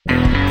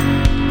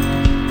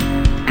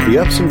The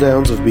ups and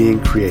downs of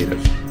being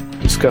creative,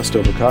 discussed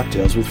over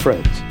cocktails with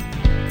friends.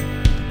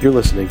 You're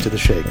listening to The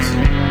Shakes.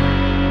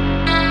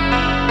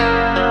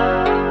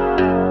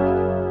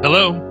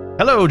 Hello.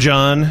 Hello,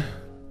 John.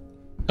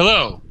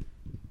 Hello.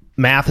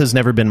 Math has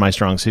never been my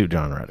strong suit,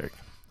 John Roderick.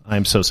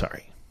 I'm so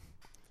sorry.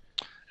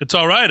 It's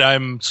all right.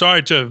 I'm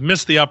sorry to have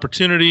missed the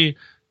opportunity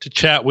to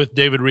chat with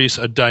David Rees,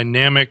 a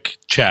dynamic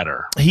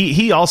chatter.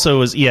 He also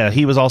was,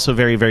 he was also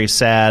very, very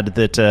sad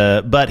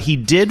that, but he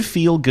did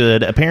feel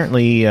good.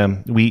 Apparently,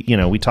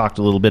 we talked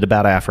a little bit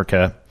about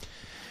Africa.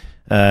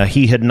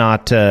 He had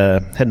not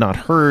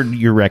heard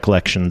your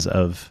recollections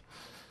of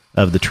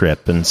the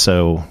trip, and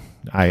so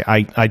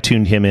I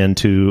tuned him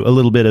into a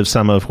little bit of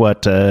some of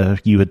what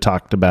you had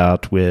talked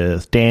about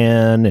with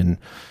Dan and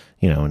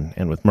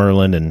with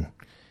Merlin, and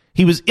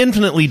he was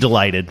infinitely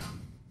delighted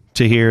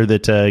to hear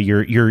that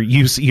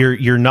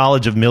your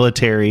knowledge of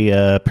military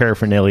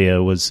paraphernalia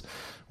was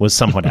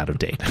somewhat out of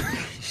date.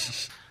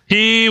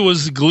 He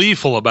was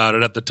gleeful about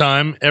it at the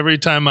time. Every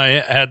time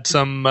I got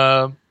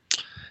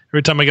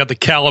the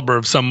caliber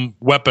of some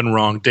weapon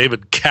wrong,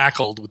 David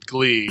cackled with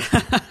glee.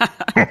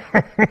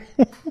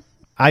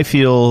 I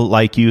feel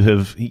like you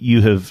have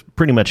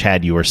pretty much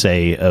had your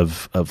say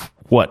of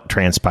what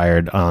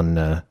transpired on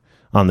the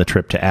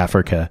trip to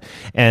Africa.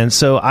 And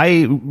so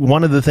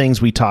one of the things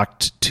we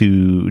talked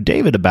to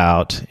David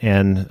about,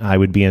 and I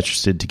would be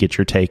interested to get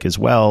your take as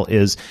well,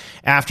 is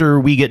after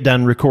we get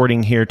done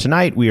recording here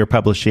tonight, we are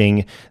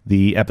publishing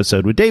the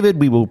episode with David.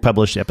 We will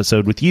publish the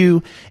episode with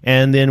you,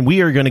 and then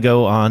we are going to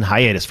go on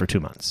hiatus for 2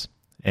 months.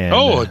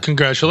 And,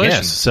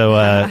 congratulations. Yes.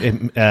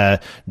 So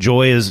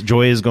Joy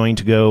is going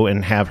to go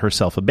and have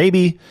herself a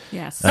baby.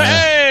 Yes.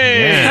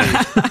 Hey!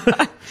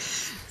 Yeah.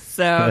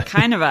 So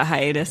kind of a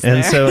hiatus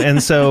and there.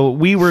 so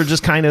we were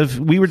just kind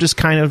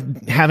of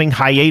having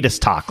hiatus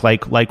talk,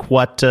 like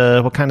what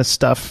kind of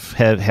stuff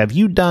have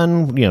you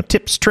done,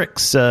 tips,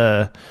 tricks,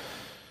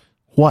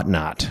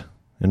 whatnot.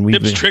 And we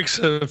tricks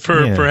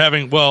for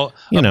having a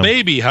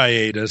baby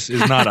hiatus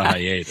is not a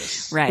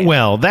hiatus. Right.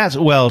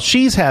 Well,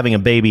 she's having a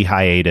baby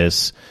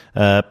hiatus.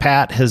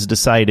 Pat has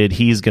decided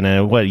he's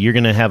you're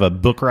gonna have a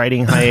book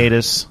writing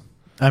hiatus.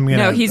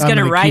 He's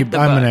gonna write the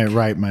book.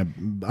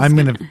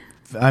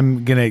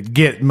 I'm gonna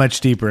get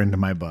much deeper into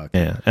my book.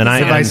 Yeah, and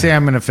if I say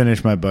I'm gonna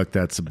finish my book,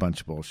 that's a bunch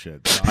of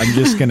bullshit. So I'm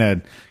just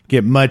gonna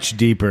get much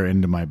deeper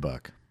into my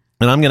book.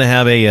 And I'm gonna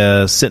have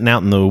a sitting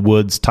out in the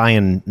woods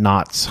tying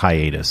knots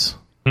hiatus.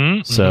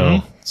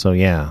 Mm-hmm. So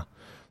yeah.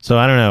 So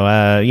I don't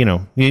know.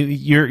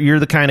 You're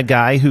the kind of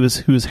guy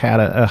who's had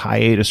a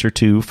hiatus or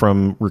two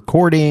from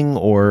recording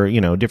or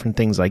different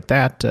things like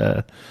that.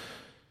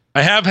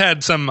 I have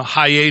had some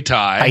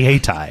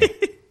hiati.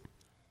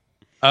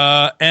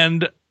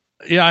 And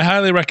yeah, I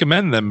highly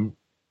recommend them.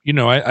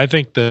 I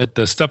think that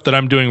the stuff that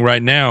I'm doing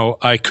right now,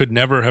 I could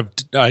never have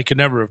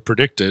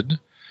predicted,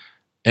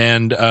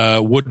 and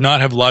would not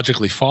have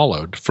logically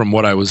followed from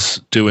what I was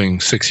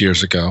doing 6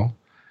 years ago,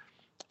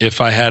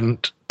 if I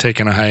hadn't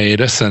taken a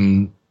hiatus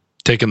and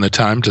taken the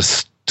time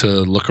to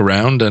look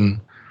around and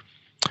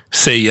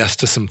say yes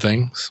to some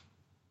things.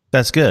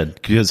 That's good,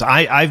 because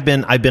I've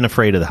been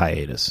afraid of the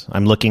hiatus.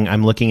 I'm looking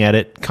at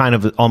it kind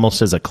of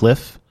almost as a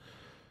cliff,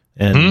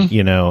 and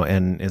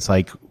and it's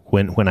like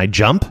when I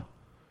jump,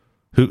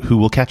 who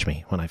will catch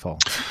me when I fall?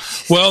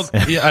 Well,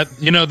 yeah,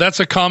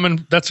 that's a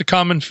common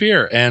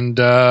fear, and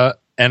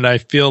I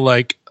feel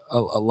like a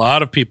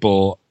lot of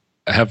people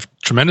have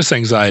tremendous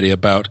anxiety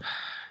about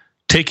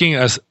taking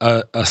a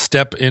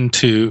step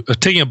into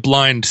taking a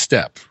blind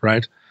step,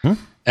 right?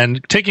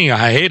 And taking a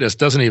hiatus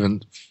doesn't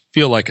even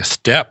feel like a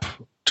step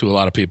to a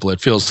lot of people. It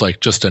feels like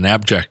just an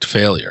abject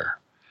failure.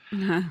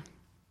 Uh-huh.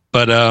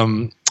 But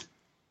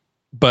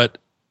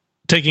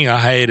taking a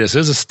hiatus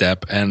is a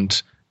step,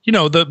 and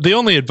the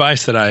only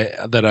advice that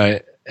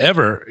I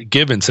ever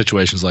give in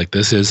situations like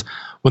this is,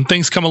 when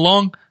things come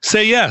along,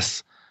 say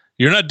yes.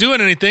 You're not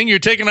doing anything. You're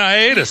taking a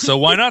hiatus, so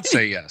why not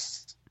say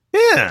yes?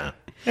 Yeah.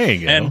 There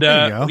you go. And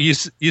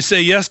you say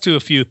yes to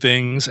a few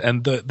things,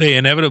 and they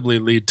inevitably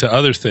lead to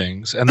other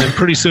things. And then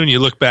pretty soon you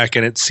look back,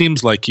 and it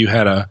seems like you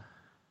had a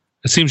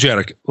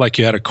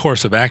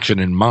course of action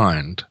in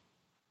mind.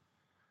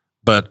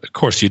 But of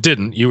course you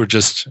didn't. You were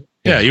just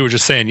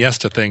saying yes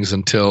to things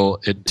until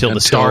the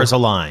stars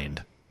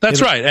aligned.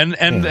 That's right,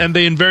 and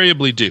they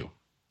invariably do.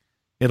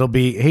 It'll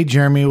be, hey,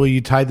 Jeremy, will you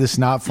tie this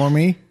knot for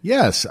me?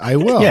 Yes, I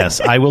will. Yes,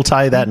 I will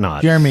tie that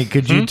knot. Jeremy,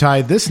 could you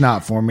tie this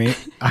knot for me?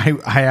 I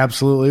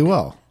absolutely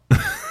will.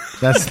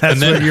 That's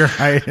what your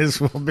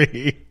hiatus will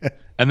be.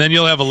 And then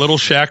you'll have a little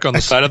shack on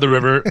the side of the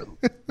river,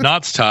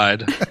 knots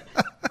tied.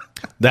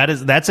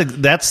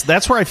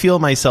 That's where I feel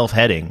myself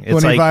heading.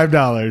 It's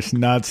 $25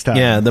 knots tied.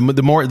 Yeah,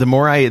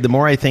 the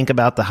more I think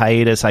about the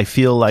hiatus, I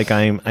feel like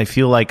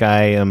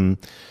I am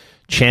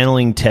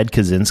channeling Ted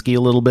Kaczynski a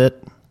little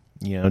bit.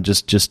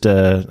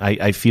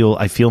 I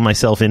feel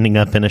myself ending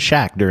up in a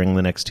shack during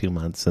the next 2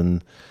 months,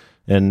 and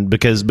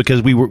because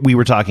we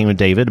were talking with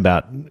David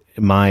about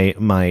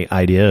my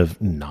idea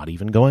of not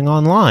even going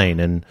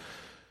online, and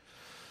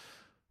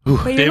But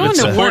you're David going to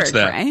supports work,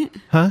 that. right?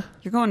 Huh?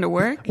 You're going to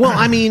work? Well,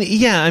 I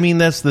mean,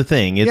 that's the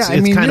thing. It's Yeah, I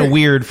mean, kind of you're-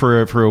 weird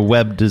for a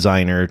web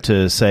designer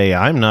to say,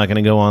 I'm not going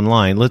to go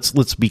online. Let's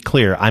be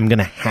clear. I'm going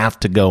to have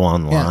to go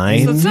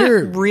online. So it's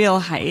You're- not real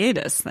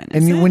hiatus then,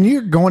 And is it? when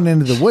you're going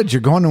into the woods,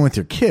 you're going in with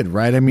your kid,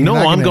 right? I mean, No,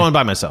 you're not I'm gonna- going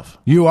by myself.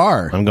 You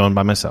are I'm going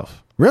by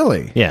myself.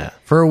 really, Yeah.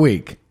 for a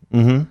week.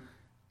 Mm-hmm.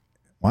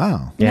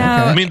 Wow. Yeah.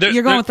 No, I mean,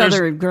 you're going with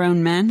other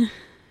grown men.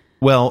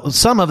 Well,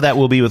 some of that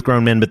will be with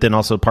grown men, but then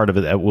also part of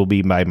it that will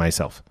be by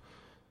myself.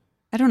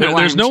 I don't know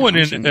why There's I'm no one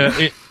challenging in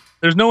you.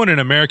 there's no one in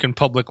American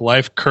public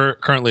life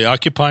currently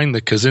occupying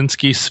the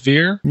Kaczynski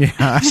sphere.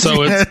 Yeah.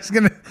 So it's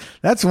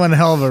that's one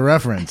hell of a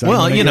reference.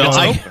 Well, I'm you gonna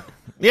know,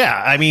 go-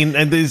 I mean,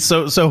 and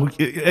so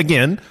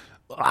again,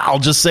 I'll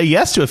just say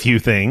yes to a few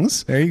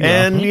things. There you go.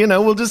 And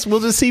we'll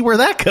just see where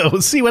that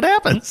goes. See what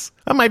happens.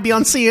 I might be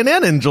on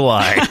CNN in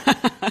July.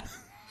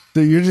 so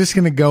you're just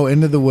going to go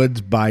into the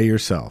woods by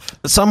yourself.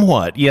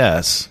 Somewhat,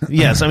 yes.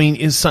 I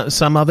mean,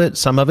 some of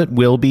it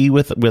will be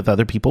with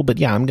other people, but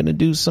yeah, I'm going to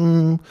do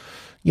some,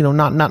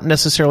 not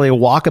necessarily a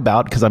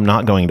walkabout because I'm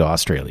not going to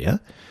Australia,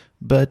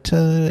 but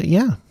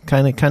yeah,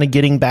 kind of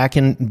get back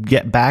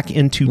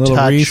into Little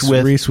touch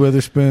with Reese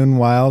Witherspoon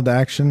wild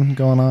action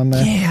going on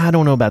there. Yeah, I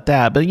don't know about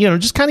that, but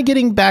just kind of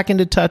getting back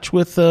into touch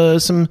with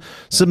some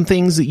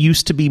things that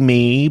used to be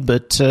me,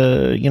 but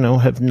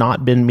have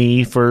not been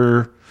me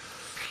for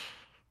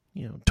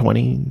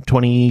 20,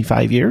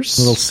 25 years.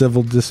 A little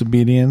civil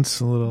disobedience,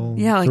 a little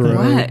Yeah, like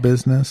Thoreau what?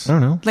 business. I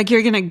don't know. Like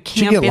you're going to Should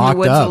camp get in the locked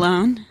woods up.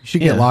 alone? You should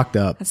get locked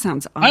up. That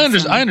sounds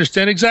awesome. I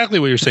understand exactly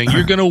what you're saying.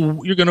 You're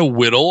gonna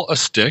whittle a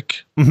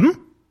stick,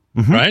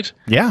 right?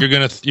 Yeah.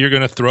 You're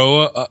gonna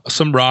throw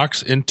some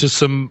rocks into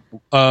some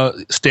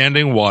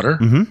standing water.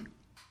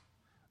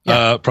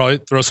 Probably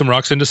throw some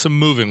rocks into some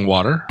moving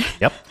water.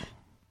 Yep.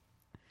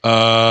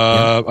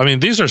 I mean,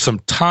 these are some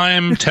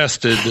time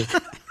tested.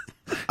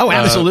 Oh,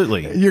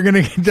 absolutely. You're going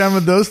to get done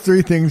with those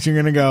three things. You're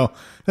going to go,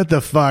 what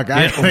the fuck?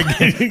 I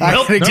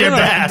gotta get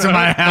back to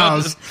my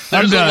house.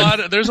 I'm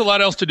done. There's a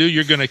lot else to do.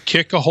 You're going to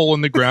kick a hole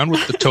in the ground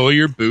with the toe of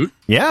your boot.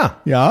 Yeah.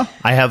 Yeah.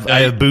 I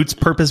have boots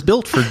purpose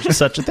built for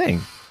such a thing.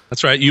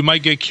 That's right. You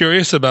might get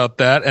curious about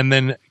that and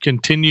then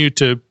continue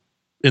to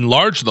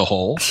enlarge the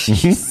hole.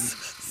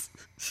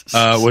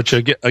 Which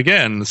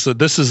again, so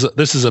this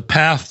is a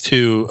path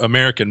to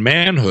American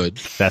manhood.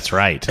 That's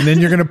right. And then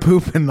you're going to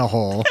poop in the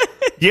hole.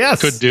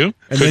 Yes. Could do.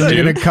 And Could then do.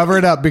 you're going to cover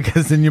it up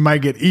because then you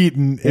might get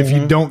eaten if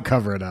you don't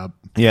cover it up.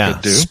 Yeah.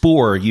 Could do.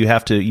 Spore. You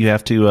have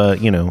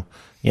to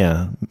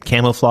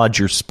camouflage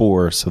your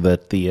spore so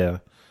that the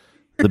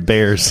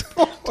bears.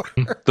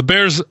 The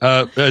bears.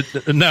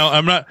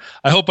 Now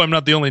I hope I'm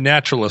not the only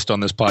naturalist on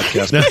this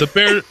podcast.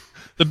 But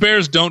the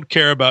bears don't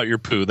care about your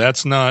poo.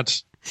 That's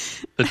not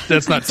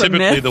typically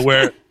myth.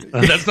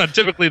 That's not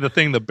typically the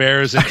thing the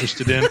bear is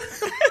interested in.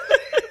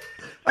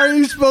 Are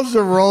you supposed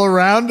to roll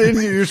around in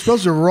your? You're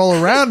supposed to roll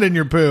around in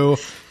your poo.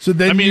 So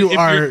then I mean, you're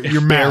Bear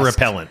masked.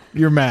 repellent.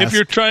 You're masked.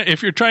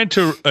 If you're trying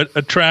to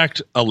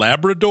attract a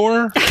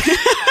Labrador,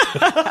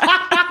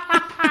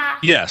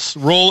 yes,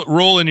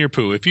 roll in your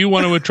poo. If you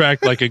want to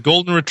attract like a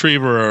golden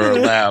retriever or a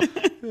lab,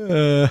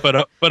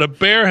 but a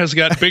bear has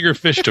got bigger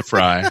fish to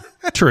fry.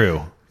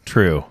 True.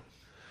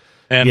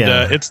 And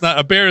Yeah. it's not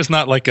a bear is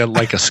not like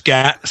a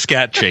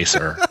scat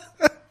chaser.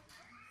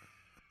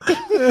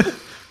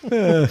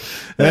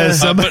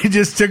 Somebody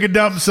just took a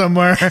dump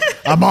somewhere.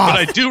 I'm off.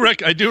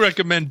 But I do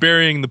recommend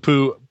burying the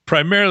poo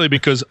primarily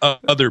because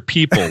other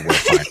people will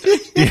find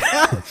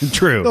it.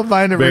 True. They'll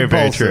find it very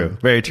repulsive. true.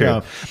 Very true.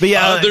 Yeah. But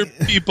yeah, Other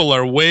people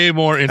are way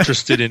more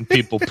interested in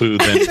people poo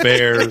than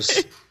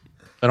bears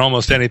than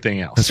almost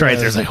anything else. that's right.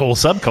 There's a whole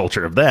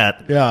subculture of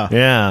that.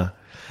 Yeah.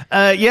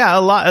 Yeah.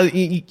 A lot.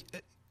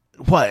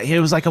 What? It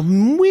was like a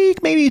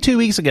week, maybe 2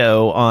 weeks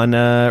ago on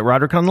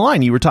Roderick on the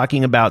Line. You were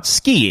talking about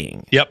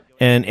skiing. Yep.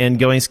 And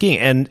going skiing.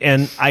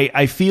 And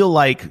I feel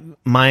like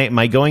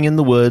my going in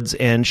the woods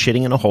and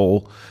shitting in a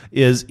hole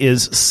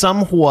is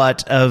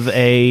somewhat of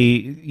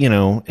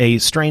a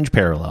strange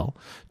parallel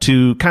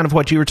to kind of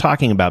what you were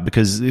talking about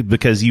because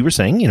you were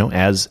saying,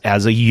 as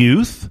a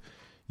youth,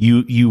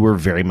 you were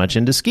very much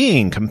into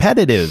skiing,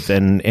 competitive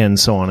and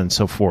so on and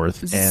so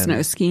forth. Is And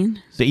snow skiing?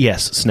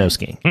 yes, snow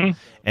skiing.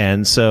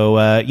 And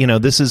so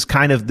this is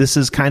kind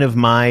of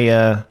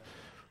my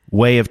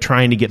way of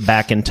trying to get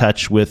back in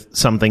touch with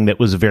something that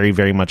was very,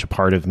 very much a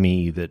part of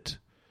me that.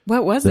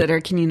 What was it,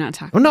 or can you not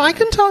talk? Oh, no, I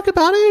can talk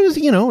about it. It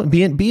was,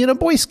 being a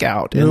Boy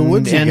Scout You're a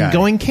woodsy guy.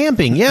 going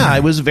camping. Yeah,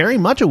 I was very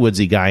much a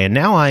woodsy guy, and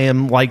now I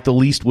am like the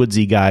least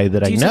woodsy guy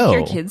that I Do you know. take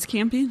your kids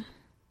camping?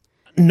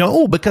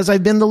 No, because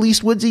I've been the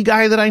least woodsy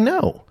guy that I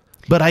know.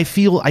 But I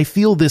feel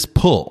this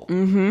pull.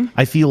 Mm-hmm.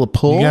 I feel a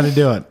pull. You gotta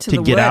do it. to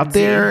the get out woodsy.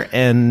 there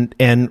and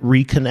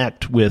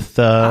reconnect with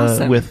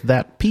Awesome. with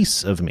that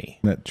piece of me.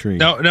 That tree.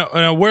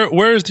 Now,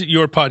 where is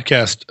your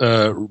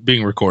podcast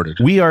being recorded?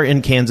 We are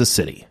in Kansas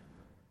City.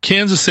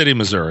 Kansas City,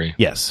 Missouri.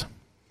 Yes.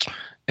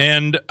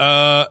 And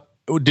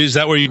is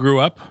that where you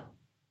grew up?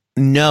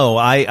 No,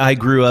 I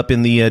grew up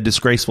in the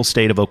disgraceful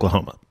state of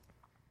Oklahoma.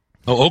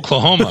 Oh,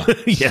 Oklahoma.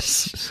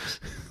 Yes.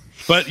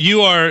 But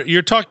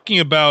you're talking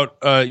about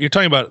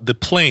the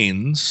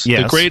plains,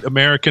 Yes. the Great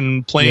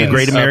American Plains,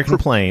 Great American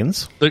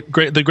Plains, the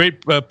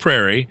Great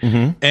Prairie,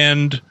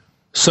 and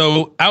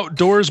so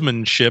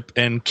outdoorsmanship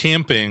and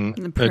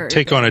camping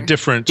take on a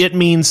different. It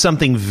means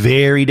something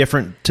very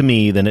different to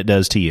me than it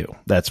does to you.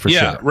 That's for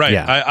sure. Right.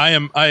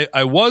 Yeah,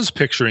 I was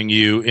picturing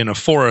you in a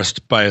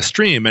forest by a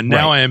stream, and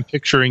now I am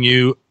picturing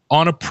you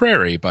on a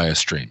prairie by a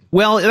stream.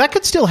 Well, that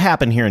could still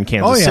happen here in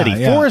Kansas City.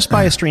 Yeah. Forest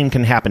by a stream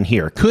can happen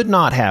here. Could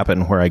not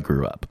happen where I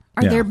grew up.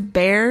 Are there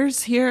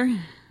bears here?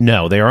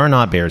 No, there are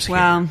not bears here.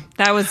 Well,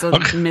 that was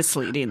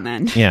misleading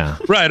then. Yeah.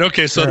 Right.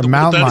 Okay. So There are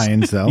mountain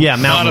lions, though. Yeah,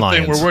 not mountain a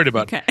lions. thing we're worried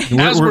about. Okay.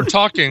 As we're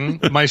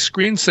talking, my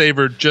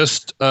screensaver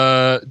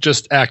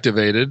just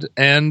activated,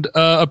 and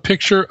a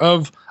picture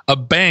of a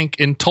bank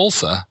in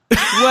Tulsa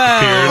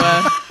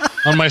Whoa.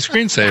 on my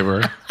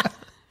screensaver.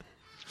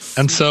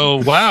 And so,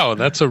 wow,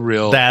 that's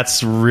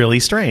really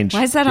strange.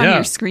 Why is that on Yeah.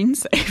 your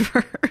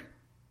screensaver?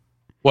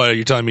 What are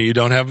you telling me? You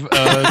don't have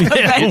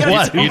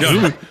What? you don't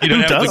have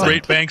the doesn't?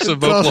 Great Banks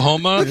of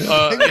Oklahoma?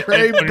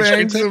 Great on your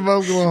Banks screensaver? of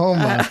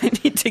Oklahoma. I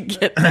need to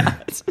get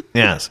that.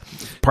 Yes.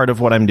 Part of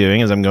what I'm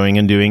doing is I'm going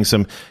and doing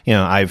some,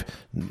 I've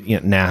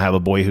now have a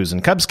boy who's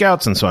in Cub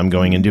Scouts, and so I'm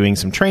going and doing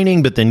some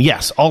training. But then,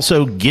 yes,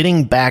 also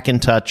getting back in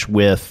touch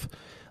with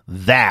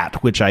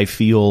that, which I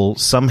feel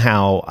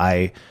somehow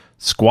I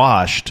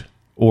squashed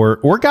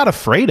or got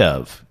afraid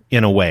of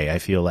in a way. I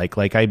feel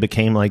like I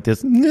became like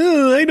this.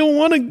 No, I don't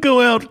want to go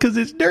out because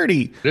it's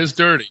dirty. It is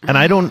dirty. And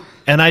I don't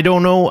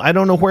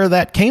know where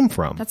that came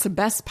from. That's the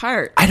best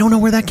part. I don't know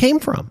where that came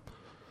from.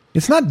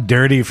 It's not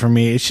dirty for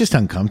me. It's just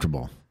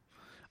uncomfortable.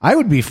 I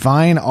would be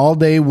fine all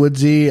day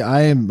woodsy.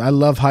 I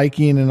love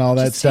hiking and all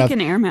that Just stuff. take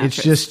an air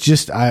mattress. It's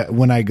just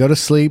when I go to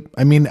sleep.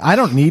 I mean, I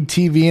don't need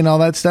TV and all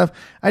that stuff.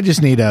 I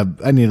just need a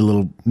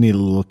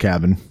little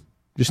cabin.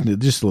 Just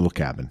a little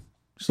cabin.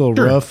 Just a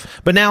little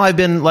roof. But now I've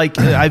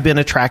been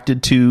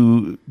attracted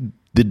to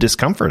the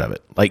discomfort of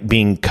it, like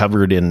being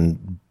covered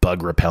in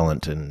bug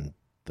repellent and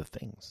the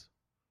things.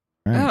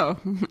 Oh,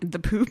 the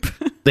poop.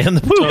 And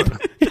the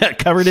poop. Yeah,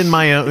 covered in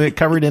my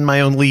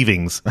own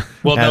leavings.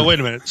 Well, now wait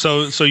a minute.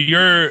 So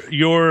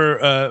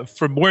you're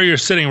from where you're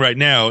sitting right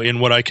now in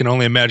what I can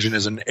only imagine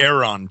is an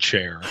Aeron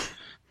chair.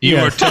 You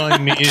are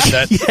telling me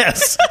that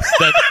Yes.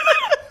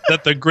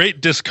 that the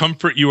great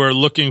discomfort you are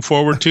looking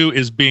forward to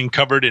is being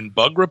covered in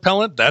bug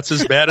repellent. That's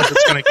as bad as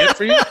it's going to get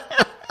for you.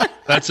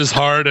 That's as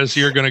hard as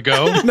you're going to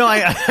go. No,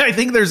 I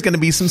think there's going to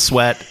be some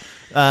sweat.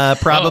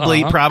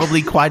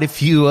 Probably quite a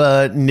few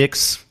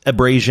nicks,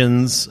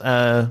 abrasions,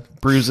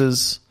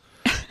 bruises.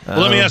 Well,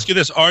 let me ask you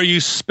this: are you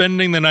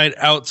spending the night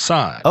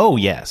outside? Oh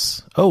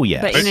yes. But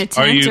in a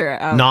tent or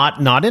out?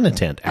 Not in a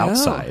tent,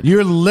 outside.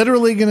 You're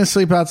literally going to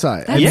sleep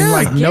outside. That's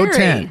like no scary.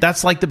 tent.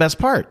 That's like the best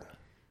part.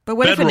 But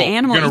what if an Bedroll.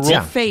 animal You're gonna eats your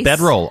roll. face?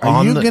 Bedroll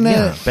Are you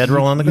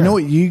bedroll on the ground. You know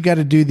what? You got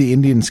to do the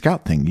Indian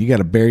Scout thing. You got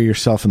to bury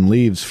yourself in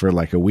leaves for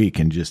like a week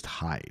and just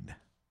hide.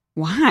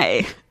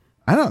 Why?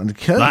 I don't.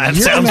 That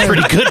sounds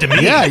pretty good to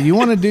me. Yeah, you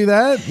want to do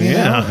that? You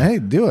know, hey,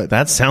 do it.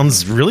 That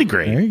sounds really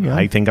great. There you go.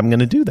 I think I'm going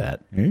to do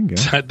that. There you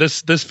go.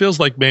 This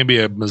feels like maybe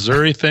a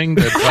Missouri thing.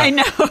 That, I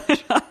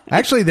know.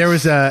 Actually, there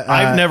was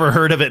I've never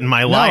heard of it in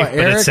my life, but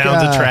Eric, it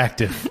sounds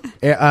attractive.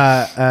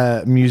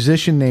 a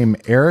musician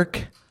named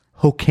Eric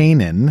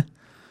Hokanen,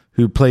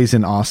 who plays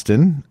in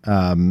Austin,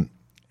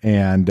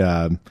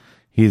 and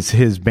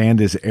his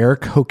band is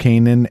Eric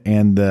Hokanen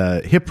and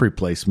the Hip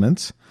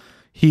Replacements.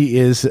 He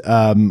is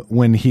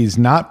when he's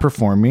not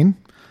performing,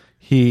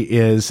 he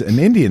is an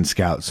Indian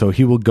Scout, so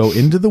he will go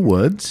into the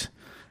woods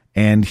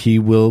and he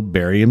will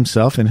bury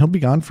himself, and he'll be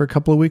gone for a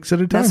couple of weeks at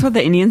a time. That's what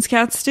the Indian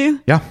Scouts do?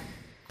 Yeah.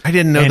 I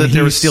didn't know And that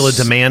there was he's- still a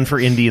demand for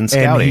Indian And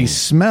scouting. he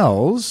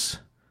smells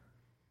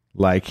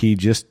like he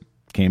just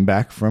came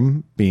back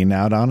from being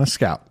out on a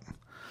scout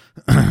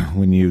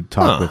when you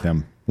talk with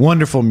him.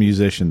 Wonderful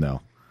musician,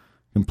 though.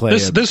 Can play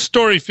this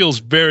story feels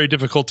very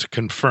difficult to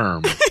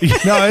confirm.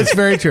 No, it's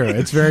very true.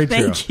 It's very true.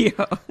 Thank you.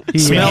 He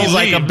Smells he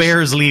like a leaves.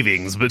 bear's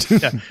leavings, but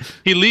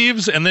He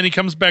leaves and then he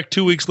comes back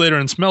 2 weeks later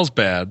and smells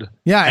bad.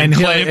 Yeah, and,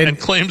 and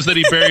claims that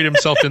he buried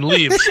himself in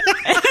leaves.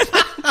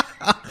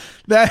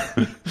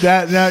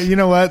 that now you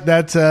know what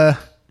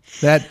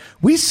that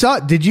we saw.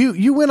 Did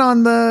you went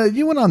on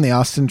the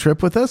Austin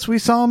trip with us? We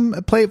saw him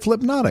play at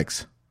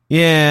Flipnotics.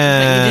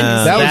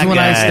 yeah, That was when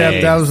I guy.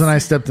 stepped. That was when I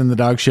stepped in the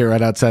dog shit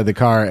right outside the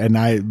car, and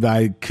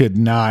I could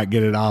not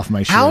get it off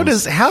my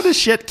shoes. How does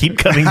shit keep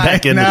coming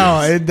back in?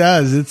 No, it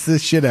does. It's the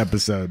shit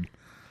episode.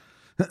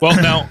 Well,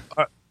 now,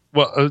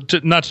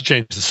 not to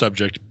change the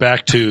subject,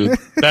 back to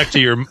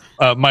your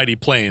mighty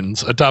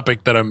plains, a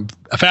topic that I'm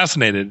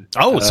fascinated.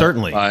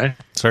 Certainly, by.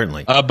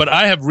 certainly. But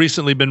I have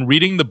recently been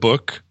reading the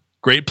book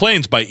Great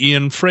Plains by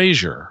Ian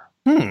Fraser.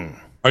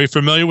 Are you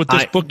familiar with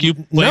this book? You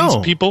plains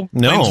no. people,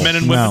 No. plains men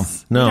and women.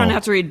 No, You don't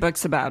have to read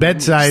books about it.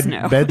 Bedside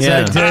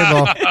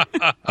table,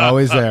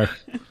 always there.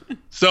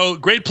 So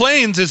Great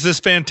Plains is this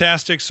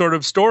fantastic sort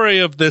of story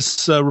of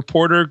this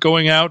reporter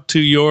going out to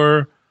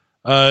your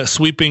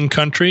sweeping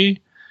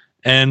country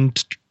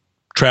and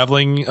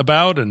traveling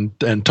about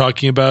and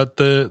talking about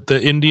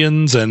the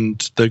Indians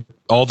and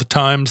all the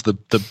times the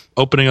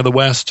opening of the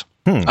West.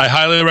 I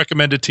highly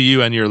recommend it to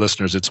you and your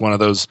listeners. It's one of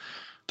those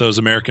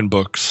American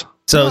books.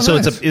 So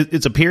nice.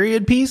 it's a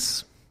period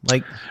piece?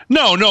 Like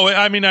No.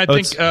 I mean, I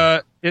think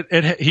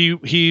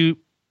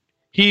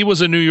he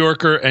was a New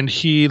Yorker, and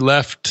he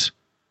left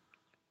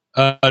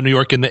New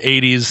York in the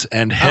 80s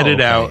and headed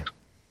out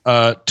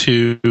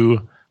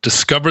to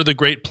discover the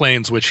Great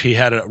Plains, which he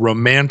had a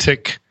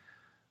romantic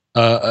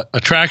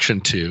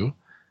attraction to,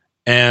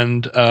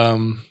 and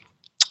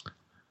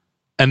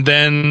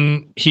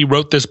then he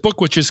wrote this book,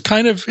 which is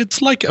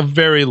it's like a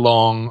very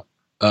long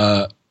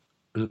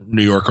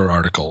New Yorker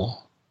article.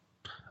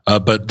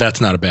 But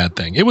that's not a bad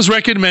thing. It was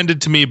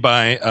recommended to me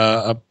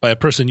by a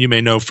person you may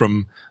know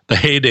from the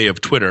heyday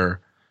of Twitter,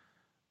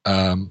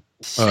 at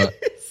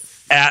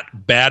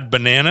Bad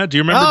Banana. Do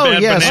you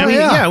remember Bad Banana?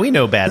 Yeah, we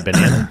know Bad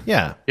Banana.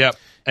 Yeah. Yep.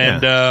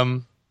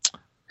 And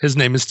his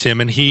name is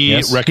Tim, and he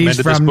recommended He's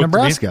this from book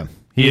Nebraska. to me.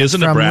 He is a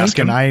from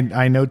Nebraskan. Lincoln.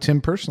 I know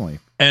Tim personally.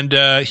 And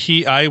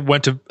I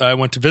went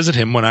to visit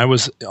him when I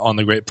was on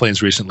the Great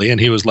Plains recently, and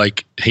he was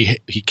like,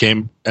 he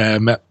came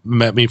met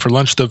me for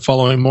lunch the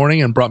following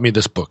morning and brought me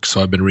this book.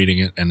 So I've been reading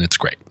it, and it's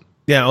great.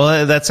 Yeah,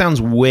 well, that sounds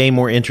way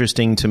more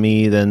interesting to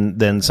me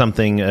than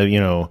something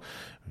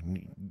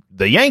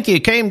the Yankee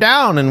came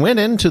down and went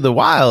into the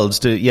wilds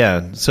to the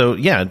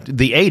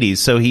 80s.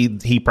 So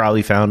he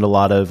probably found a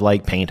lot of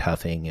like paint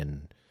huffing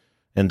and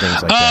things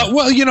like that.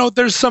 Well,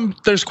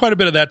 there's quite a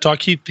bit of that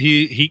talk.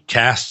 He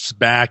casts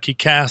back, he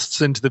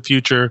casts into the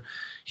future.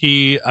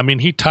 He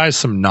ties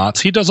some knots.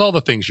 He does all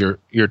the things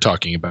you're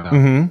talking about.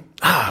 Mm-hmm.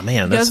 Ah,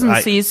 man, He doesn't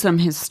see some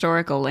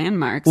historical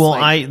landmarks. Well,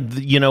 like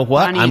you know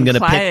what? Bonnie I'm going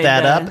to and pick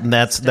that Clyde, up, and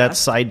that's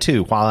side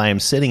 2. While I am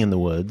sitting in the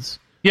woods,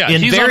 Yeah,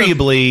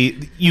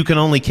 invariably you can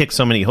only kick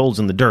so many holes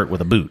in the dirt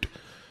with a boot.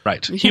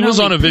 Right. you He can was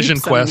only on a vision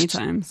poop so many quest,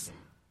 times.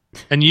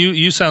 and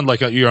you sound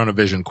like you're on a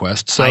vision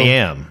quest. So I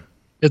am.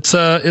 It's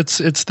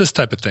this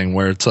type of thing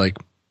where it's like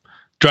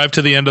drive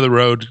to the end of the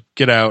road,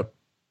 get out,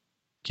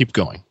 keep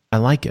going. I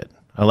like it.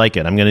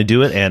 I'm going to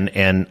do it,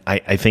 and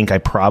I think I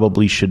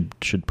probably should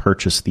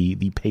purchase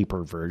the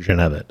paper version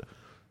of it.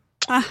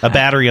 A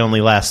battery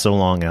only lasts so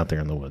long out there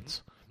in the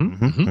woods.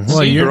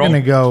 Well, you're going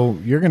to go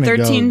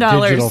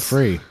 $13 digital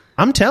free.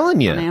 I'm telling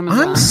you, On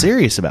Amazon. I'm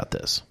serious about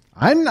this.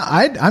 I'm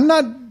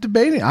not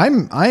debating.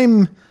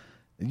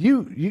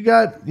 You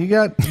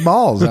got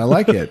balls. I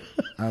like it.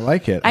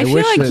 I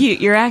feel like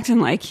you're acting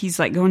like he's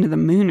like going to the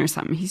moon or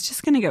something. He's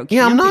just going to go camping.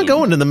 Yeah, I'm not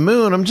going to the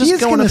moon. I'm just he's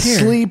going to up here.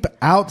 sleep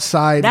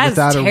outside That's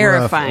without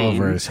terrifying. a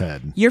roof over his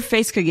head. Your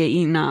face could get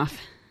eaten off.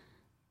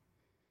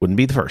 Wouldn't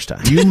be the first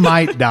time. You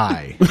might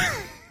die.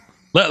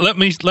 Let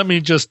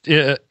me just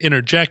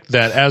interject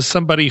that as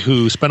somebody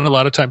who spent a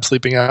lot of time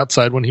sleeping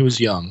outside when he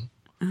was young,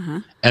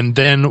 and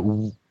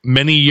then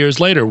many years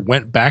later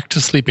went back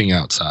to sleeping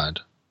outside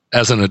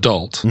as an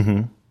adult.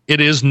 It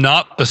is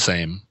not the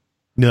same.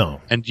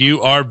 No. And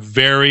you are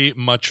very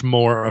much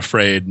more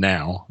afraid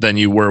now than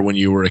you were when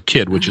you were a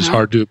kid, which is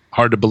hard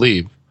to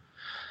believe.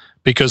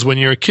 Because when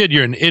you're a kid,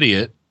 you're an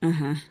idiot,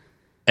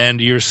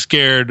 and you're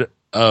scared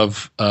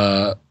of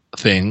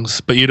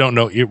things, but you don't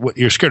know.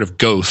 You're scared of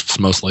ghosts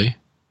mostly.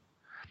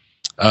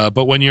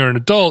 But when you're an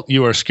adult,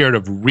 you are scared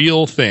of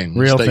real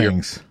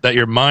things, that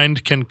your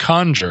mind can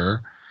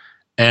conjure.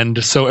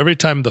 And so every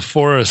time the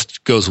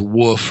forest goes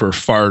woof or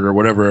fart or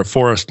whatever a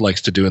forest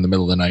likes to do in the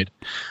middle of the night,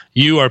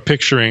 you are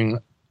picturing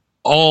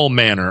all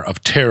manner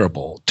of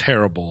terrible,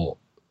 terrible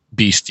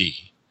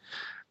beastie.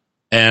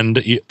 And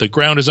the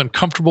ground is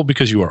uncomfortable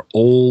because you are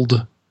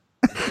old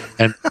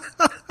and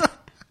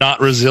not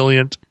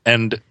resilient,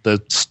 and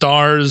the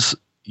stars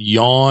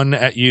yawn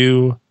at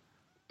you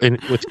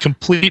with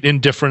complete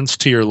indifference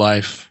to your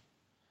life.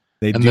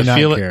 They do not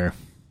care.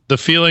 The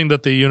feeling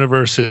that the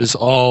universe is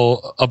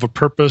all of a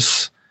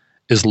purpose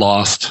is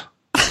lost.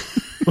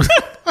 But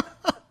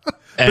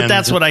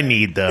that's what I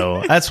need,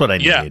 though. That's what I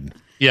need.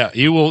 Yeah.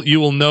 You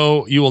will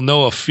know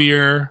a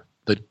fear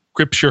that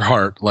grips your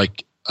heart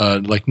like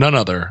none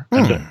other.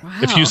 And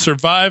if you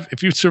survive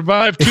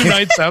 2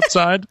 nights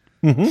outside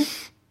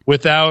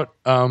without,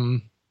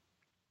 and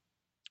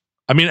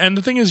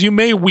the thing is, you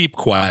may weep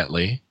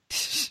quietly.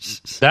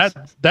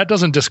 That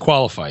doesn't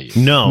disqualify you.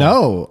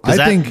 No. I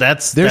think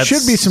there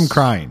should be some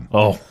crying.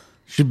 Oh,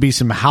 should be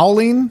some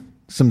howling,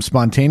 some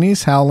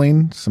spontaneous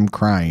howling, some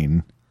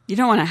crying. You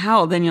don't want to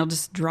howl, then you'll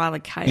just draw the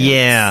coyotes.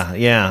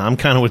 Yeah. I'm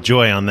kind of with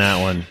Joy on that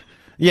one.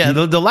 Yeah,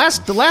 the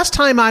last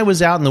time I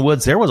was out in the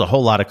woods, there was a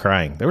whole lot of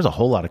crying. Oh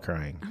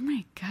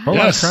my god! Whole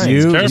lot of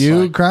crying.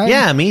 You crying?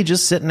 Yeah, me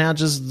just sitting out,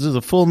 just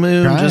the full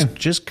moon,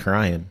 just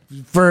crying.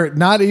 For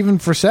not even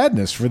for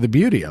sadness, for the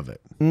beauty of it.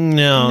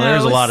 No,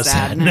 there's a lot of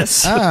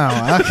sadness.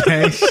 Oh,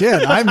 okay.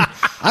 Shit.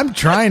 I'm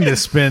trying to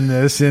spin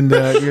this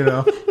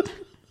into,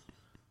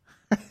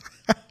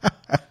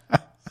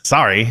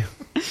 Sorry.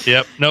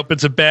 Yep. Nope.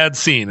 It's a bad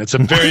scene. It's a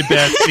very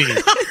bad scene.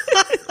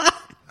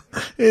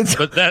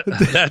 But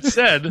that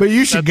said, but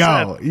you should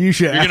go. You're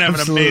gonna have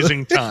an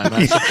amazing time.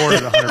 I support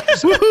it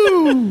 100%.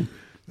 Woohoo!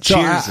 So,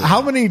 Cheers.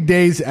 how many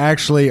days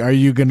actually are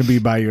you going to be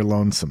by your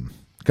lonesome?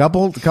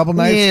 Couple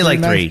nights? Yeah, like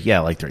nights? 3. Yeah,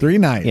 like 3. 3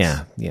 nights.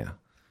 Yeah.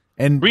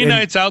 And 3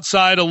 nights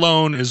outside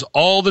alone is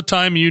all the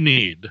time you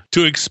need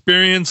to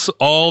experience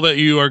all that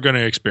you are going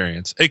to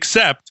experience.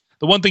 Except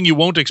the one thing you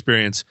won't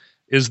experience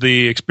is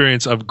the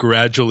experience of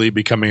gradually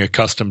becoming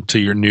accustomed to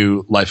your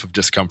new life of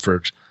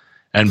discomfort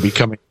and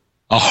becoming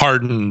a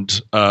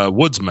hardened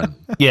woodsman.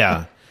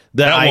 Yeah.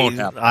 That won't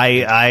happen.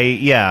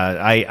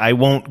 I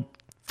won't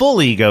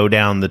fully go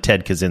down the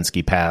Ted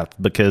Kaczynski path,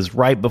 because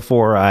right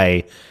before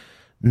I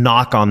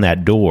knock on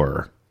that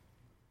door,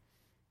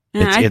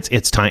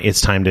 it's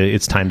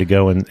time to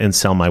go and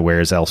sell my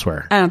wares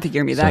elsewhere. I don't think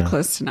you're gonna be that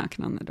close to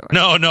knocking on the door.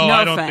 No,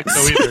 I don't think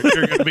so either.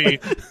 You're going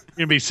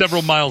to be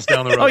several miles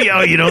down the road. Oh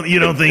yeah, you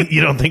don't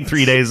think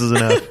 3 days is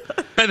enough?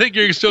 I think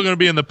you're still going to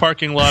be in the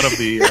parking lot of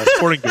the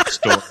sporting goods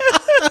store.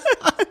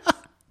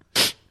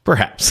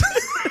 Perhaps.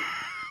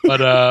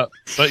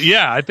 But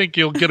yeah, I think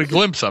you'll get a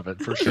glimpse of it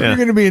for sure. You're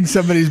going to be in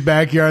somebody's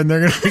backyard and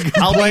they're going to be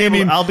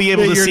complaining. I'll be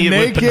able that to you're see it with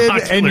naked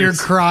binoculars. and you're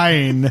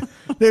crying.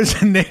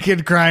 There's a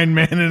naked crying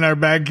man in our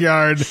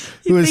backyard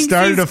who has thinks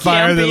started a he's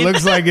fire that camping.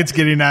 looks like it's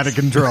getting out of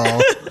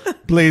control.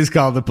 Please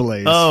call the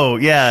police. Oh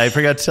yeah, I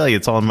forgot to tell you,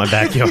 it's all in my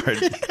backyard.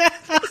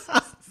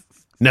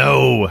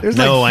 No, There's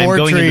I'm like 4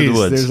 going trees. into the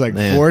woods. There's like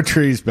Yeah. 4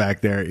 trees back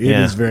there. It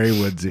Yeah. is very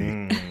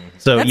woodsy.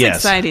 So That's yes,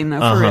 exciting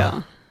though, for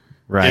real.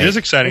 right? It is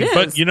exciting, It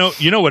but is. you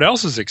know what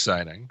else is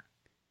exciting?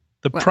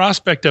 The What?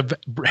 prospect of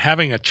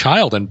having a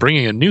child and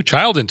bringing a new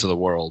child into the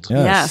world.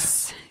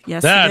 Yes,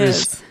 That it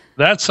is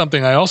that's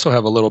something I also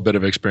have a little bit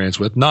of experience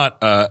with. Not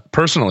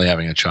personally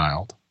having a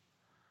child,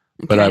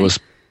 but I Okay.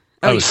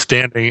 was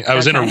standing. I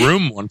was in a Okay.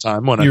 room one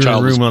time when You a were in child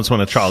a room was once when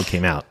a child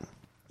came out.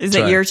 Is That's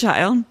it right. your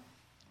child?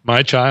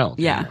 my child.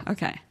 Yeah.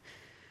 Okay.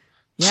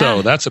 Yeah.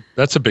 So that's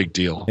a big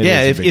deal. It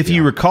Yeah, is a if big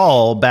you deal.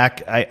 recall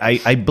back,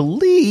 I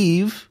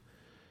believe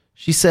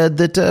she said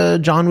that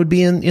John would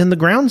be in the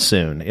ground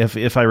soon.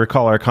 If I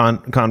recall our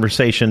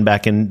conversation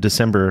back in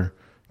December,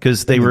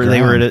 because they were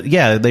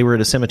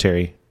at a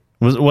cemetery.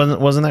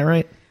 Wasn't that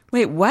right?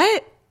 Wait,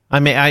 what? I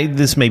mean,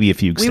 this may be a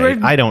fugue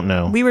state. I don't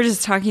know. We were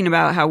just talking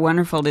about how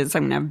wonderful it is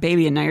I'm going to have a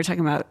baby, and now you're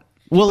talking about.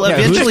 Well, Yeah,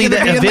 who's eventually,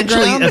 gonna be in the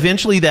ground?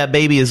 eventually, that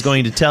baby is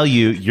going to tell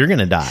you you're going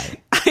to die.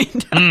 I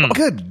know.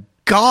 Good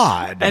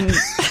God. And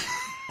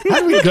How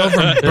do we go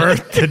from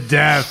birth to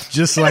death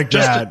just like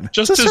that?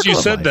 Just It's a as you circle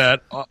of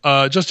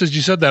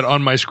said that,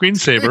 on my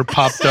screensaver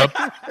popped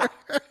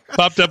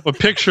up a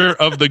picture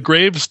of the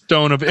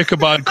gravestone of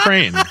Ichabod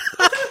Crane.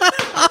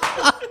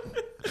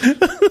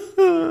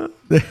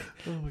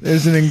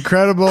 There's an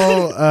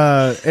incredible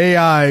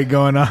AI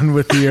going on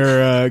with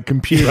your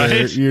computer,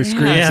 Right? your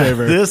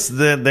screensaver.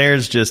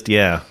 There's just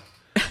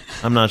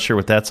I'm not sure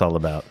what that's all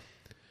about.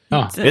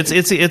 Oh.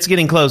 It's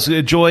getting close.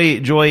 Joy,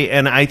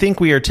 and I think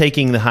we are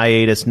taking the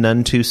hiatus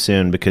none too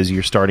soon because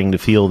you're starting to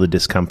feel the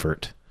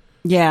discomfort.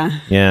 yeah.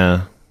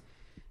 Yeah.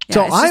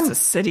 So it's I'm-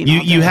 just a sitting all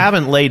You day.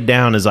 haven't laid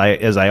down as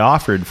I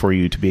offered for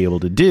you to be able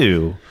to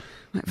do,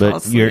 Might fall but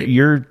asleep.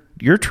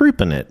 you're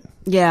trooping it.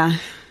 Yeah.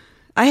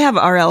 I have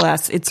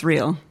RLS. It's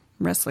real.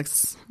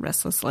 Restless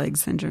leg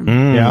syndrome.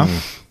 Yeah.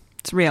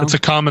 It's real. It's a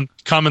common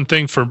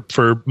thing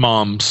for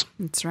moms.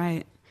 That's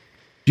right.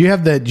 Do you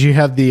have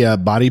the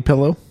body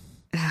pillow?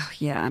 Oh,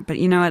 yeah, but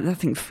you know what? That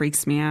thing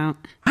freaks me out.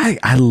 I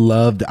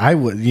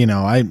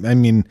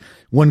mean,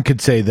 one could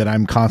say that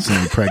I'm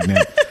constantly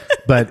pregnant,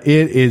 but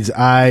it is,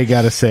 I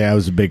gotta say, I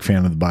was a big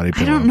fan of the body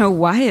pillow. I don't know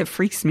why it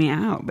freaks me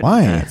out. But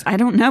Why? it does. I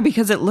don't know,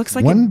 because it looks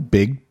like One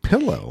big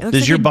pillow. it looks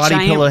Does like your a body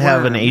giant pillow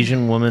have an worm.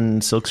 Asian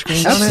woman silk screen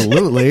on it?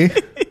 Absolutely.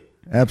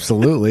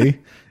 Absolutely.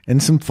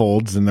 And some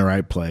folds in the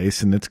right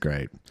place, and it's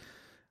great.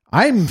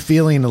 I'm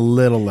feeling a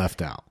little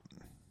left out.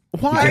 Are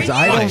Because you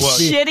I don't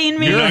shitting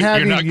me? You're not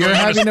having going on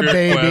a a spirit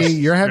baby. quest.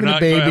 You're having You're a not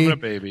baby. having a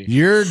baby.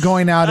 You're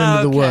going out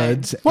into the Okay.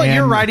 woods. Well,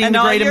 you're and- writing And the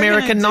all great you're gonna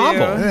American do-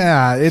 novel.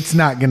 Yeah, it's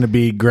not going to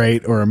be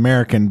great or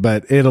American,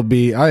 but it'll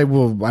be. I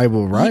will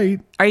write.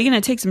 Are you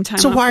going to take some time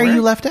So off why are work?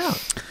 you left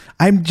out?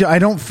 I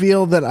don't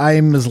feel that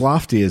I'm as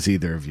lofty as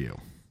either of you.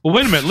 Well,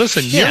 wait a minute.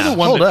 Listen, Yeah, you're the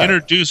one hold that up.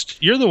 introduced.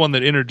 You're the one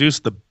that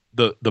introduced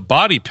the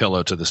body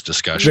pillow to this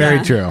discussion. Very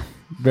Yeah. true.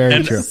 Very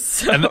And, true.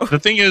 and the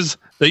thing is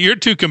that your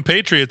two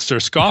compatriots are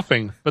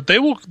scoffing, but they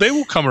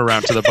will come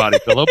around to the body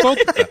pillow. Both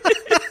of them.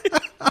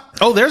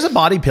 Oh, there's a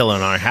body pillow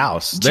in our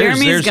house.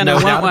 Jeremy's going gonna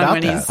to want one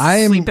when he's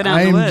I'm sleeping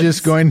out in the woods.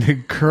 just going to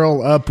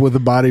curl up with a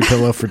body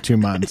pillow for 2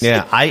 months.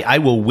 Yeah, I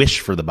will wish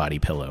for the body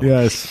pillow.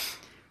 Yes.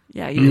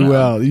 Yeah, You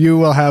will. You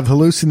will have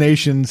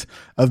hallucinations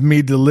of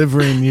me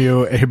delivering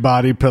you a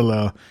body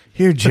pillow.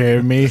 Here,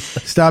 Jeremy,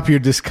 stop your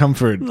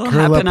discomfort. It'll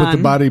Curl up happen with the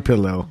on- body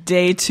pillow.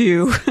 Day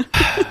 2.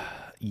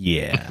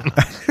 Yeah.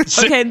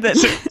 Okay, then.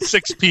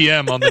 6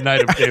 p.m. on the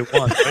night of day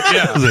 1. But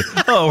yeah.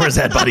 Oh, where's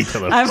that body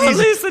pillow? I'm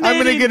hallucinating.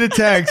 I'm going to get a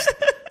text.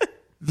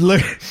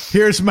 Look,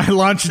 here's my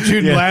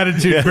longitude and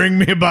latitude. Bring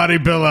me a body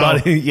pillow.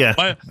 Yeah.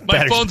 My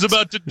Batteries- phone's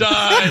about to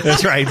die.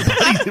 That's right.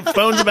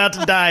 Phone's about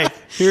to die.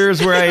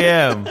 Here's where I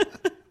am.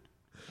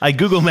 I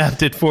Google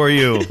mapped it for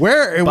you.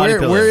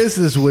 Where is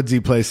this woodsy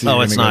place? That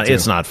It's not.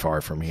 It's not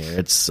far from here.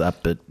 It's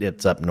up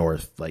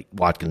north, like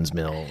Watkins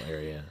Mill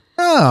area.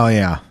 Oh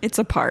yeah, It's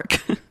a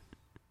park.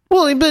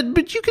 Well,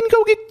 but you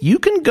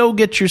can go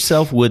get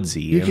yourself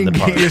woodsy. you in can the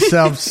park. get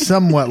yourself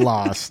somewhat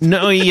lost.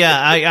 No, yeah,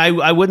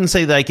 I wouldn't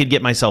say that I could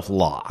get myself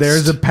lost.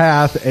 There's a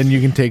path, and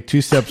you can take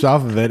 2 steps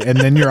off of it, and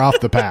then you're off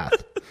the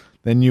path.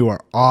 Then you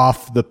are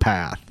off the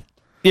path.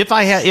 If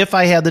I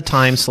had the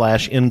time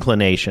 /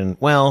 inclination,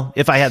 well,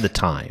 if I had the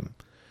time,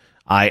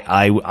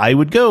 I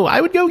would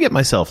go get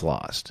myself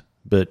lost.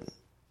 But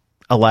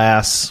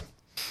alas,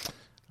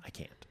 I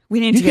can't. We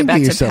need You to get can back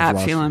get to yourself Pat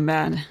lost. feeling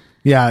bad.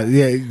 Yeah.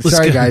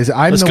 Sorry, go- guys.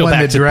 I'm let's the go one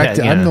back that to directed.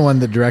 Pat, yeah. I'm the one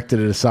that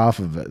directed us off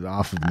of it.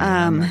 Off of me.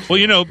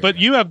 Well, but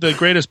you have the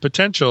greatest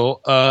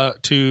potential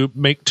to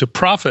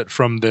profit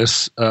from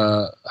this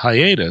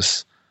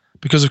hiatus,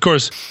 because of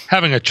course,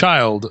 having a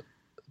child,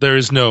 there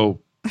is no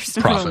There's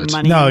no profit.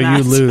 money No, in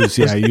you that. lose.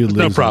 Yeah, you lose.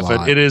 No a profit.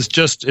 lot. It's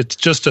just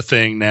a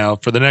thing now.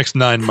 For the next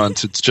 9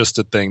 months, it's just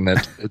a thing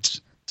that it's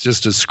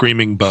just a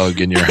screaming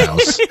bug in your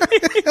house.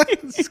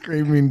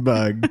 Screaming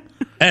bug.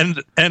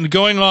 And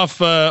going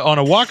off on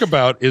a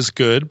walkabout is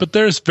good, but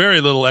there's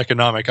very little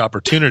economic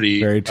opportunity.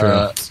 Very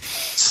true.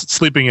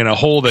 Sleeping in a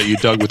hole that you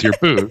dug with your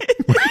boot.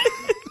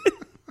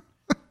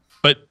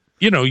 But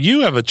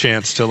you have a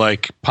chance to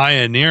like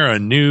pioneer a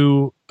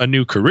new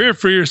career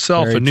for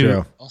yourself, Very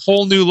true. a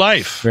whole new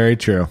life. Very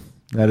true.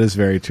 That is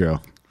very true.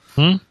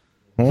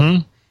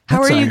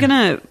 How are you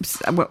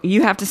That's gonna?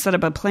 You have to set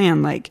up a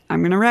plan. Like,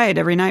 I'm gonna write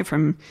every night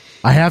from.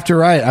 I have to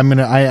write. I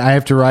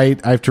have to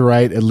write. I have to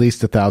write at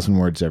least 1,000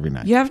 words every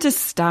night. You have to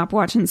stop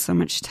watching so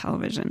much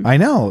television. I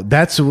know.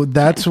 That's what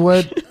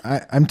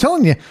I'm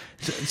telling you.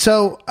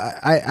 So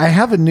I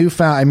have a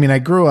newfound. I mean, I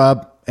grew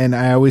up, and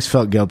I always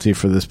felt guilty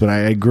for this, but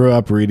I grew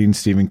up reading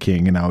Stephen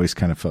King, and I always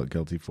kind of felt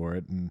guilty for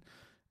it.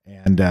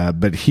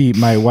 But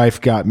my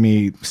wife got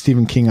me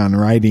Stephen King on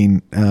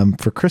writing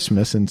for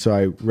Christmas, and so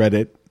I read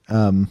it.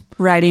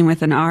 Writing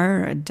with an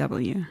R or a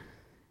W?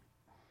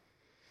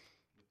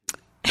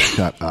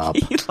 Shut up.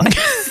 He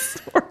likes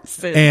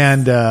sources.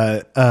 And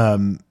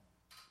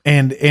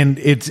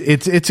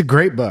it's a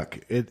great book.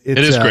 It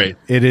is great.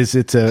 It is.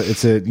 It's a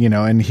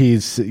and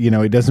he's he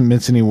doesn't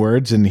mince any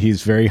words, and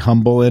he's very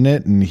humble in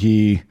it, and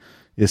he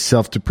is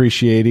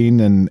self-depreciating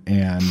and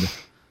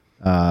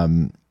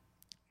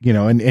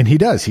he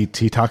does. He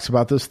talks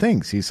about those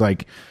things. He's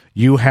like,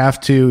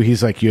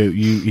 he's like,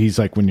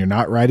 when you're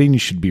not writing, you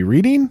should be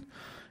reading.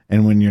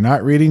 And when you're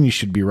not reading, you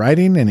should be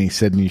writing. And he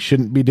said, you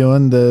shouldn't be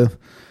doing the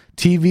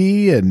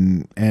TV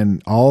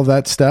and all of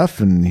that stuff.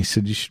 And he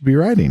said, you should be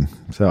writing.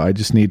 So I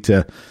just need to do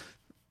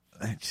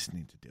it.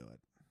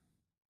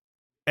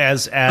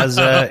 As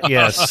That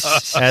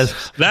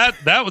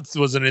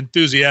was an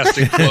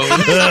enthusiastic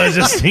close.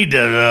 just need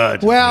to.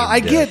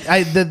 Well,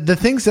 the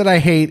things that I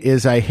hate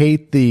is I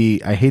hate the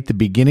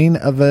beginning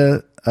of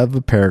a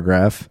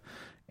paragraph,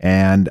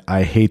 and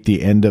I hate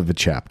the end of a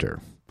chapter.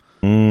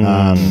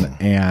 Those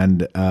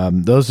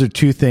are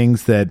two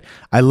things that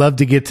I love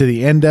to get to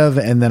the end of,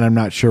 and then I'm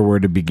not sure where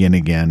to begin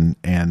again.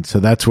 And so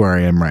that's where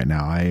I am right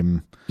now.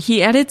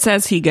 He edits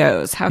as he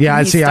goes. How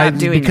can he stop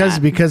doing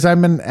that? Because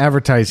I'm an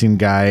advertising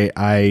guy,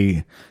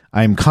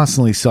 I'm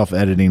constantly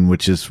self-editing,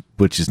 which is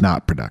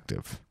not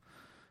productive.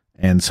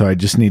 And so I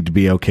just need to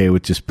be okay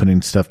with just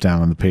putting stuff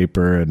down on the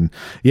paper. And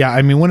yeah,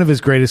 I mean, one of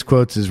his greatest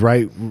quotes is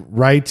write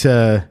with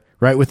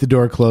the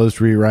door closed,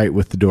 rewrite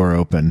with the door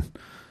open.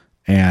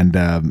 And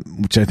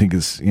which I think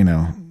is,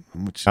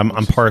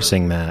 I'm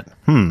parsing that.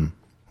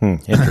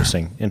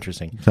 Interesting.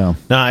 So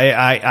no,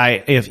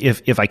 I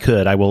if I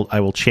could, I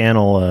will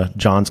channel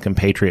John's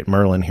compatriot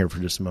Merlin here for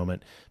just a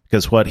moment,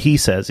 because what he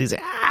says is,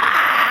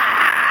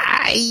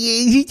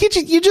 you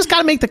just got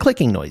to make the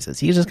clicking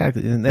noises. You just got,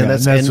 you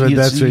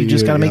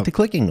just got to make the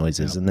clicking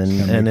noises, and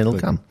then it'll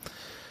come.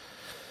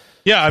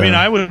 Yeah, I mean,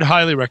 I would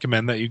highly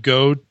recommend that you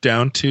go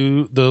down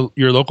to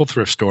your local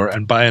thrift store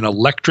and buy an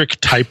electric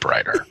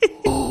typewriter.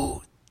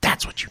 Ooh,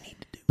 that's what you need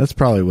to do. that's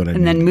probably what I need.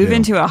 And then to move do.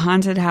 into a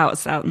haunted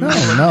house out in the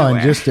middle of No,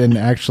 nowhere. and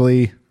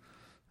actually,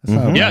 that's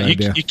not a Yeah, bad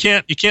idea.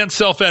 you can't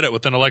self-edit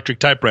with an electric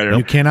typewriter.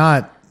 You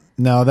cannot.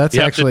 No, that's You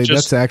have to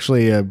that's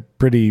actually a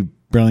pretty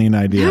brilliant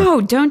idea.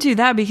 No, don't do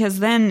that, because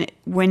then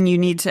when you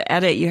need to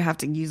edit, you have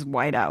to use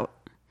whiteout.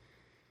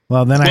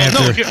 Well, then I have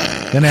no, to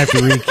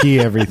rekey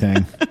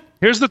everything.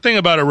 Here's the thing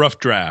about a rough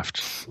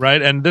draft,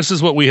 right? And this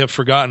is what we have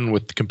forgotten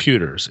with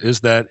computers,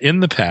 is that in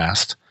the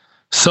past,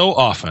 so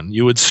often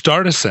you would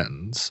start a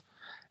sentence,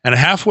 and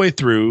halfway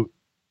through,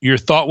 your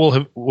thought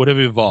would have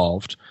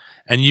evolved,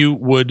 and you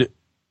would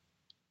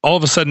all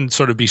of a sudden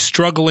sort of be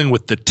struggling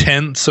with the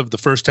tense of the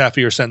first half of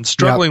your sentence,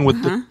 struggling with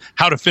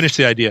how to finish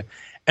the idea.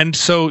 And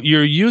so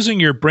you're using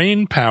your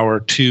brain power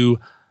to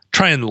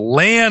try and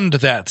land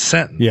that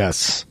sentence.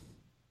 Yes.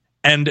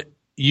 And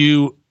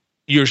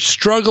you're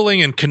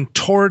struggling and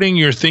contorting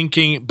your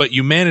thinking, but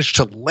you manage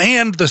to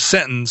land the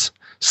sentence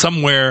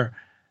somewhere,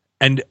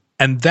 and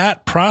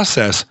that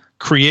process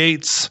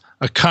creates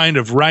a kind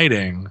of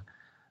writing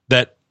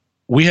that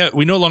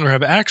we no longer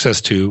have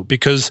access to,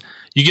 because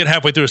you get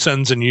halfway through a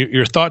sentence and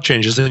your thought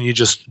changes and you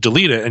just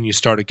delete it and you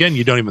start again.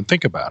 You don't even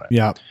think about it.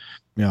 Yeah.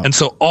 And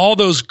so all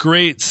those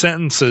great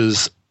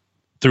sentences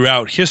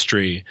throughout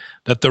history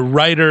that the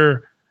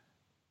writer,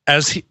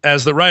 as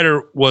the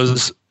writer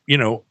was,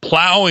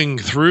 plowing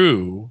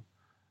through,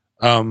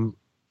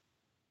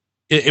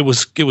 it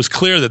was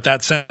clear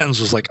that sentence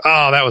was like,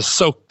 oh, that was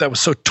so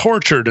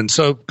tortured and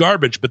so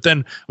garbage. But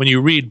then when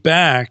you read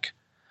back,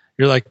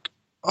 you're like,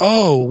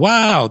 oh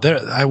wow,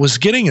 I was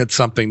getting at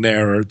something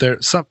there, or there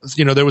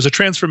was a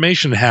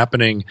transformation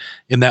happening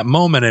in that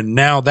moment, and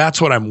now that's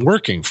what I'm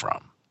working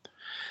from.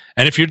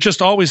 And if you're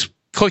just always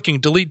clicking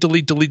delete,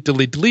 delete, delete,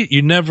 delete, delete,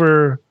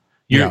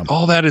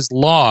 all that is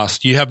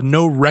lost. You have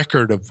no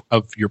record of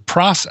your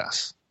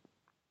process.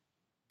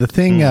 The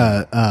thing,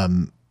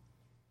 and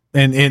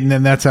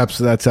that's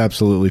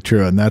absolutely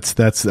true, and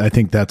that's I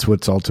think that's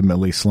what's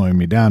ultimately slowing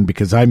me down,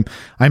 because I'm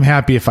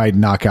happy if I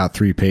knock out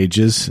 3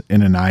 pages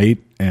in a night,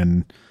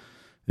 and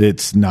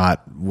it's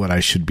not what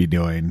I should be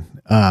doing.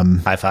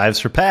 High fives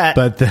for Pat.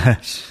 But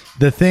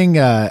the thing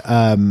that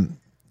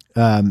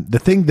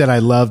I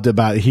loved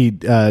about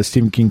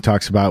Stephen King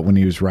talks about when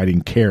he was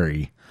writing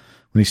Carrie,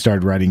 when he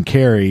started writing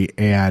Carrie,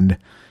 and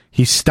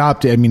he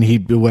stopped. I mean,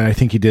 I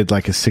think he did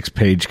like a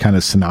 6-page kind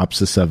of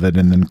synopsis of it,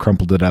 and then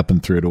crumpled it up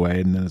and threw it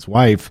away. And then his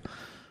wife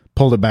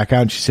pulled it back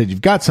out, and she said, "You've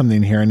got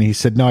something here." And he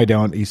said, "No, I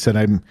don't." He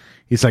said,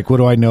 he's like, "What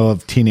do I know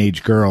of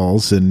teenage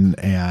girls?"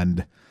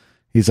 And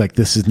he's like,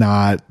 this is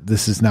not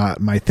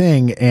my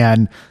thing.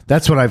 And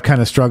that's what I've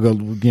kind of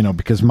struggled,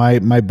 because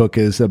my book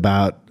is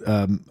about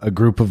a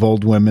group of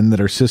old women that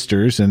are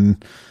sisters,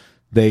 and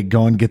they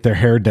go and get their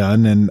hair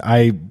done. And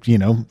other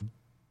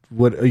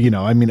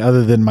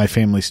than my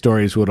family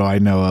stories, what do I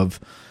know of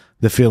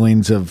the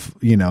feelings of,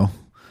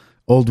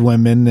 old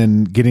women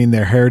and getting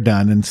their hair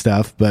done and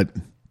stuff? But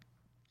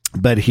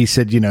he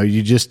said,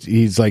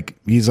 he's like,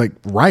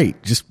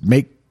 right, just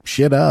make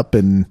shit up.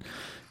 And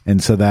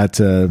so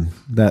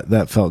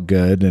that felt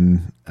good.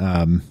 And,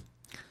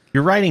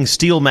 you're writing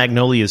Steel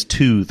Magnolias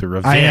 2, The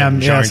Revenge. I am.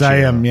 Yes, aren't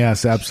you? I am.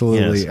 Yes,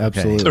 absolutely. Yes, okay.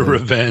 Absolutely. The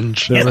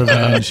Revenge. The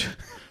Revenge.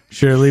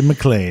 Shirley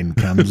MacLaine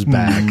comes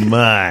back.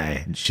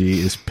 My. And she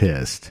is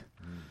pissed.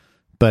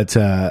 But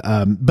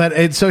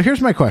so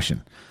here's my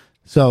question.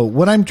 So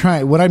what I'm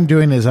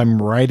doing is I'm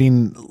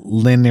writing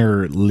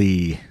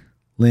linearly.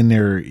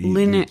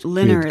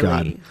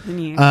 Linearly.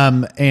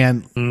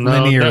 And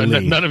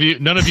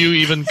linearly. None of you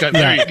even got,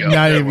 there you go.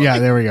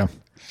 There we go.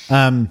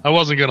 I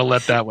wasn't going to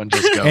let that one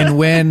just go. And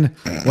when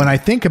I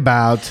think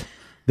about,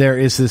 there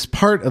is this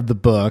part of the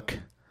book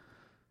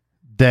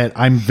that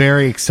I'm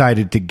very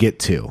excited to get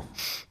to,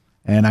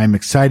 and I'm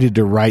excited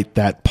to write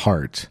that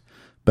part,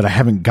 but I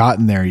haven't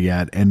gotten there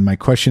yet. And my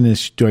question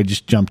is, do I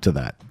just jump to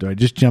that? Do I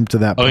just jump to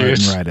that part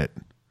and write it?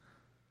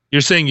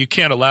 You're saying you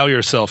can't allow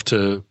yourself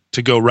to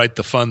go write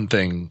the fun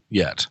thing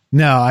yet?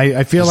 No,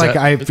 I feel like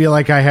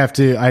I have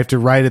to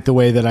write it the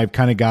way that I've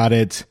kind of got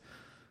it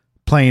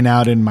playing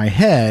out in my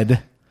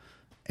head,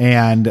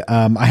 and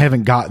I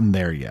haven't gotten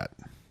there yet.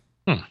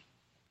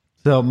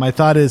 So my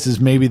thought is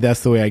maybe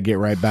that's the way I get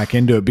right back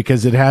into it,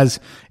 because it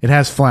has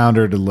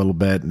floundered a little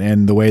bit,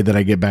 and the way that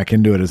I get back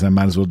into it is I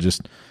might as well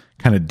just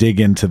kind of dig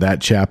into that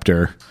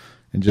chapter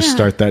and just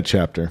start that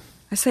chapter.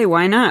 I say,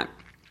 why not?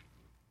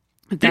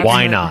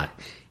 Why not?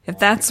 If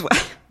that's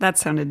what, that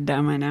sounded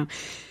dumb, I know.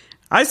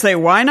 I say,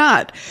 why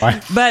not? Why?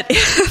 But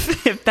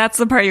if that's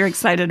the part you're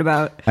excited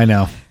about, I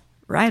know,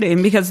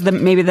 writing, because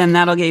maybe then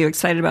that'll get you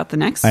excited about the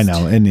next. I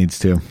know, it needs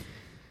to.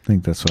 I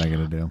think that's what I got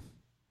to do.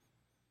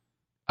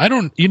 I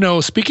don't,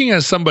 speaking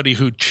as somebody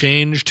who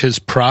changed his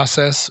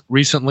process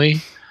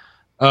recently,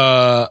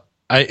 I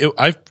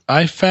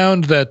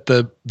found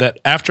that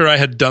after I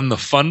had done the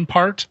fun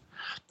part,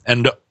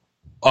 and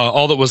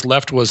all that was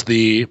left was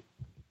the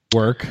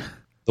work,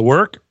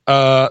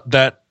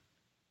 that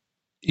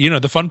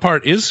the fun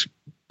part is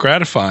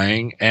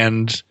gratifying,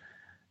 and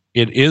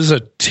it is a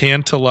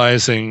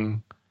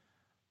tantalizing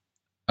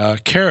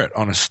carrot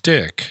on a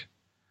stick.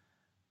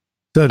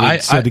 So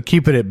to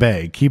keep it at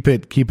bay, keep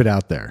it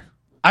out there.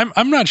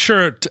 I'm not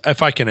sure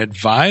if I can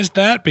advise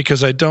that,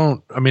 because I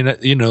don't. I mean,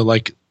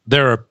 like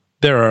there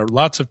are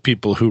lots of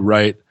people who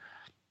write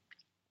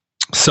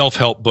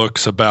self-help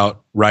books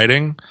about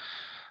writing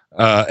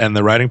and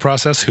the writing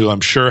process, who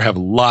I'm sure have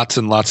lots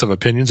and lots of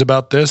opinions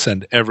about this,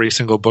 and every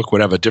single book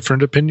would have a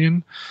different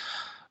opinion.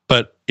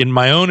 But in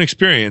my own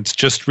experience,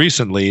 just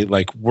recently,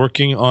 like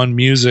working on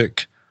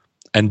music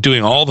and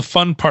doing all the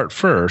fun part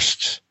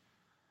first,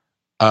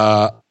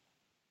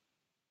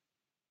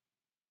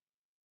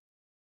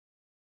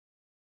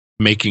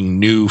 making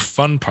new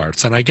fun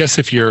parts. And I guess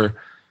if you're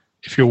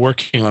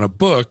working on a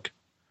book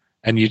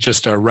and you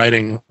just are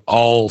writing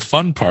all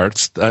fun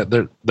parts,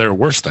 there are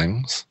worse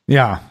things.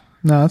 Yeah,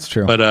 no, that's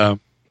true. But at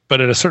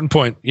a certain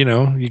point, you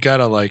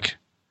gotta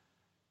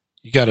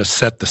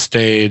set the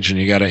stage, and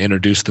you gotta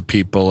introduce the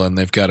people, and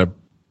they've got to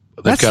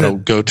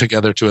go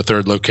together to a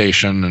third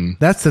location. And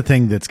that's the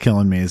thing that's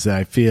killing me, is that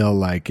I feel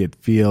like it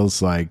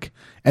feels like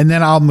And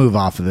then I'll move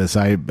off of this.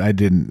 I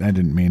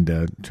didn't mean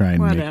to try and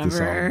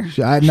Whatever. make this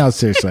all. No,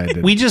 seriously, I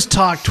didn't. We just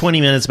talked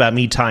 20 minutes about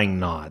me tying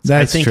knots.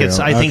 I think true.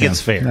 I think Okay.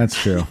 it's fair.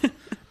 That's true.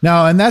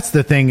 No, and that's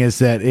the thing is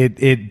that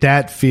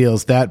that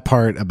feels that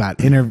part about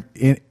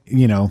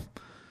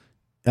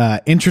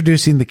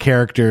introducing the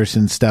characters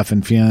and stuff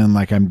and feeling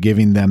like I'm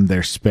giving them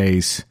their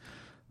space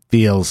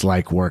feels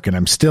like work, and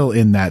I'm still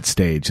in that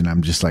stage, and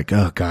I'm just like,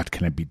 oh God,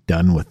 can I be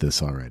done with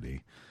this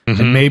already?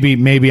 Mm-hmm.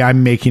 And maybe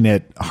I'm making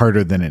it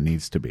harder than it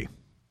needs to be.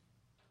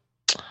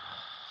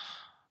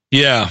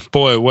 Yeah,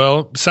 boy.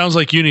 Well, sounds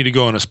like you need to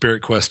go on a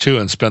spirit quest too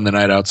and spend the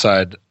night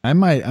outside. I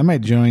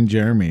might join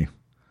Jeremy.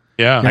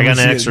 Yeah, I got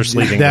an extra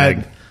sleeping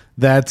bag.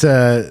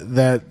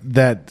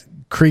 That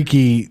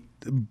creaky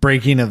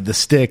breaking of the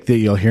stick that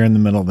you'll hear in the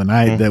middle of the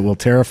night that will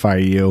terrify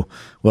you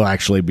will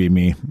actually be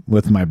me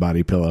with my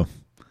body pillow.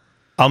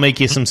 I'll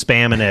make you some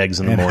Spam and eggs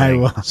in the And morning. I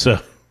will. So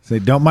Say,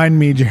 don't mind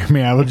me,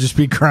 Jeremy. I will just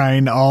be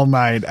crying all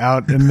night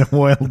out in the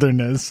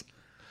wilderness.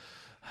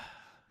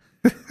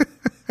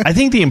 I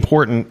think the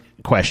important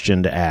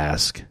question to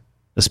ask,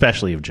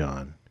 especially of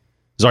John,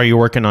 is: are you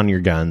working on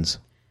your guns?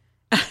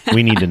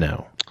 We need to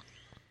know.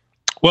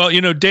 Well,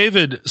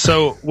 David,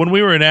 so when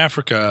we were in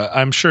Africa,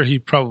 I'm sure he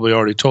probably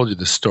already told you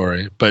this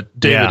story, but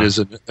David is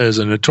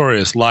a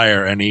notorious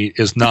liar, and he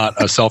is not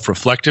a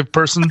self-reflective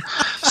person.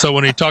 So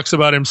when he talks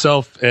about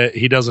himself,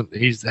 he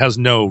has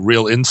no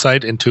real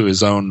insight into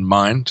his own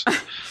mind.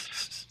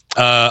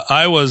 We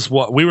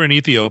were in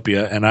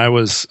Ethiopia, and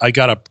I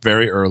got up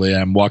very early.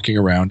 I'm walking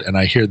around, and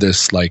I hear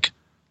this like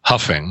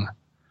huffing,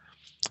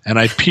 and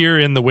I peer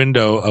in the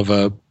window of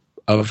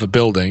a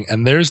building,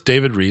 and there's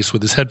David Reese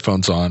with his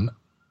headphones on,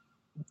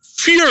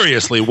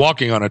 furiously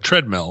walking on a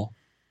treadmill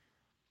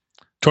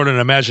toward an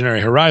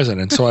imaginary horizon.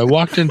 And so I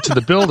walked into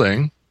the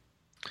building,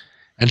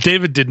 and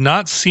David did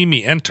not see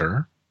me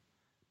enter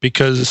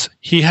because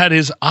he had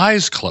his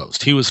eyes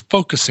closed. He was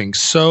focusing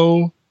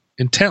so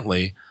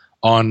intently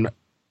on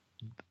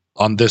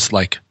this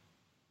like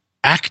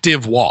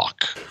active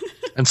walk.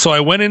 And so I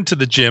went into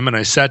the gym and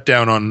I sat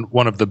down on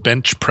one of the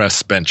bench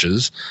press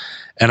benches,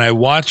 and I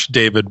watched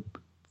David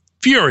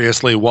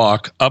furiously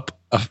walk up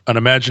an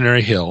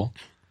imaginary hill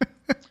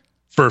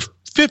for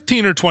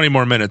 15 or 20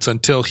 more minutes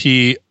until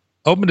he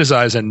opened his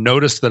eyes and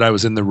noticed that I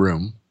was in the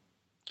room.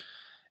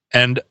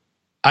 And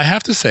I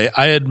have to say,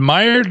 I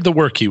admired the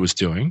work he was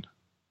doing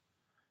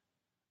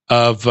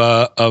of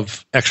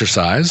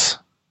exercise.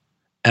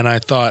 And I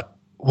thought,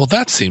 well,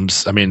 that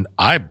seems,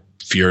 I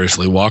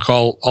furiously walk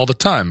all the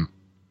time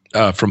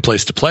from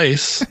place to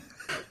place.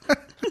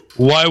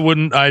 Why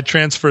wouldn't I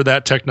transfer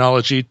that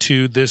technology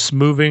to this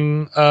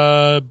moving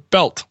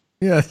belt?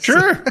 Yeah,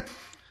 Sure.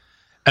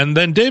 And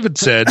then David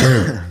said,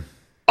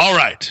 all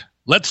right,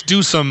 let's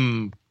do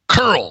some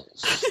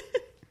curls.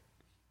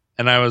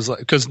 And I was like,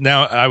 because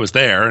now I was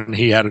there, and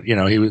he had,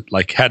 he was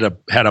like had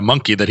a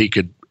monkey that he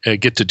could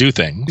get to do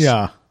things.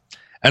 Yeah.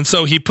 And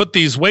so he put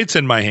these weights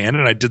in my hand,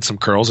 and I did some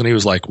curls, and he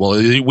was like, well,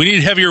 we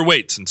need heavier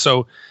weights. And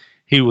so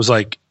he was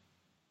like,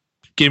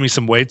 gave me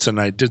some weights,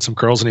 and I did some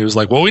curls, and he was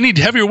like, well, we need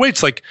heavier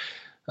weights. Like,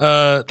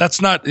 that's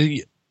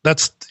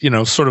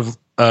sort of,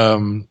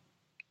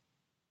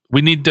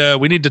 we need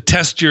to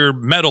test your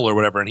metal or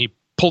whatever. And he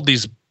pulled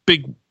these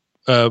big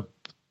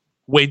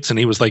weights, and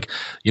he was like,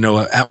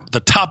 at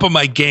the top of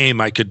my game,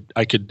 I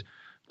could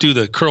do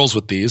the curls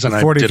with these. And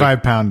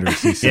 45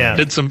 pounders. He said. Yeah.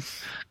 did some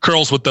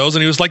curls with those,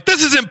 and he was like,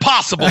 this is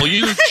impossible.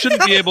 You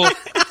shouldn't be able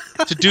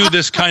to do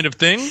this kind of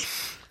thing.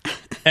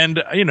 And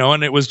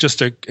and it was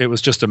just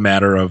a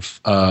matter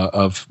of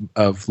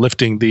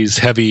lifting these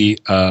heavy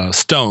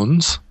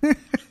stones,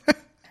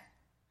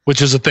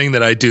 which is a thing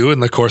that I do in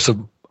the course of.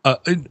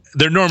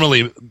 They're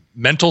normally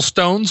mental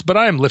stones, but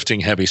I am lifting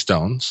heavy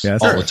stones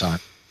all the time.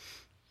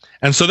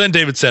 And so then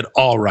David said,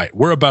 all right,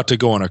 we're about to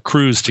go on a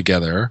cruise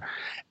together.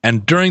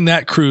 And during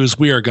that cruise,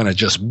 we are going to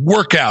just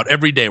work out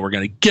every day. We're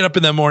going to get up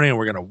in the morning, and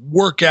we're going to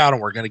work out,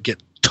 and we're going to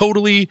get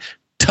totally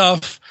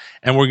tough.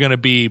 And we're going to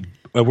be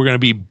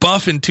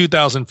buff in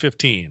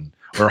 2015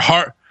 or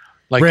hard.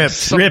 Like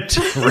Ripped.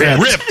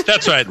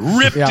 That's right.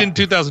 Ripped Yeah. in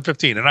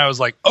 2015. And I was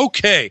like,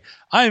 okay,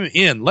 I'm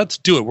in. Let's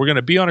do it. We're going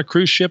to be on a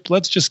cruise ship.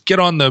 Let's just get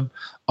on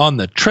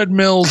the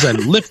treadmills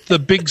and lift the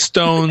big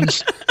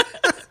stones.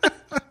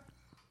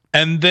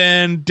 And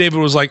then David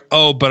was like,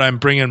 oh, but I'm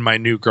bringing my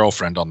new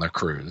girlfriend on the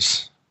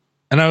cruise.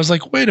 And I was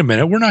like, wait a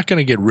minute. We're not going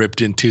to get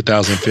ripped in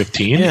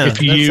 2015. Yeah, If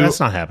that's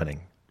not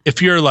happening.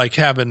 if you're like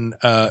having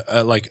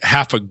like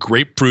half a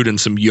grapefruit and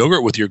some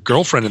yogurt with your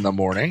girlfriend in the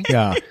morning.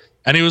 Yeah.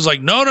 And he was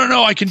like, no,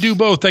 I can do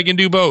both.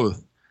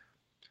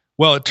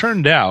 Well, it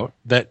turned out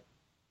that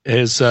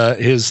his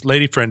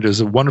lady friend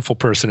is a wonderful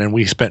person, and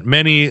we spent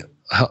many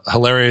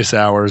hilarious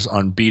hours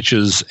on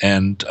beaches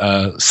and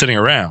sitting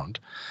around.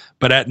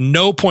 But at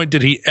no point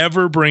did he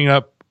ever bring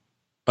up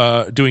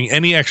doing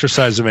any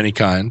exercise of any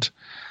kind.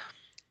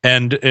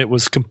 And it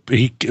was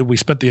we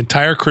spent the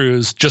entire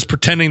cruise just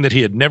pretending that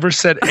he had never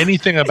said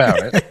anything about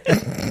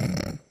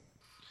it.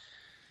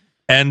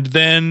 And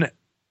then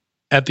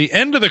at the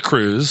end of the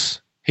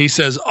cruise, He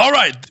says, all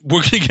right,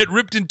 we're going to get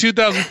ripped in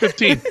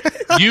 2015.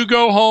 You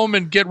go home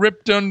and get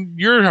ripped on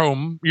your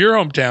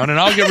hometown, and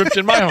I'll get ripped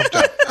in my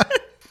hometown.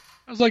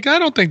 I was like, I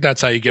don't think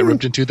that's how you get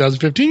ripped in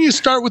 2015. You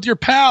start with your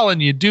pal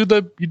and you do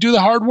the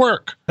hard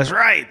work. That's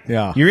right.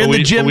 Yeah. You're in But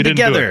the gym we didn't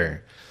do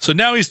together. So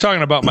now he's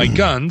talking about my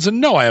guns, and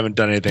no, I haven't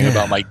done anything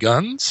about my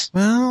guns.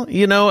 Well,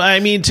 I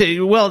mean,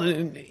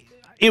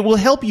 it will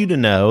help you to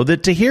know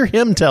that to hear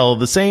him tell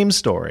the same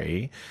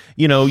story,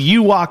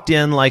 you walked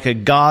in like a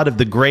god of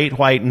the great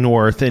white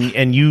north,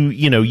 and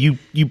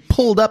you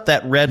pulled up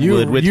that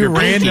redwood with your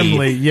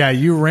pinky.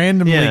 You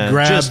randomly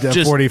grabbed a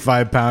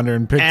 45-pounder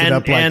and picked it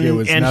up like it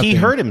was and nothing. he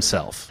hurt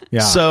himself.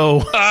 Yeah.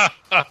 So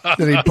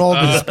Then he pulled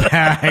his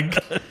bag.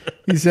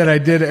 He said, I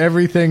did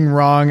everything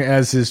wrong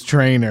as his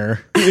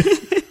trainer.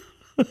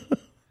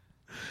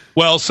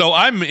 Well, so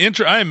I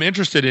am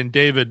interested in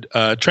David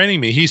training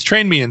me. He's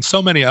trained me in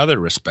so many other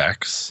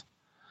respects,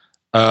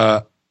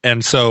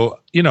 and so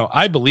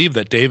I believe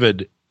that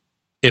David,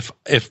 if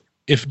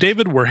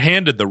David were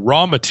handed the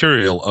raw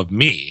material of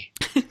me,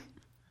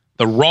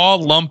 the raw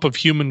lump of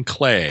human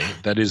clay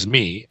that is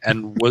me,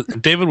 and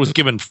David was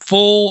given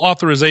full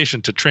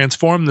authorization to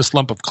transform this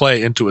lump of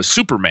clay into a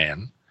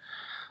Superman,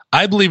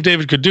 I believe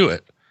David could do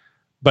it.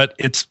 But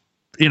it's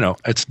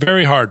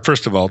very hard,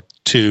 first of all,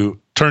 to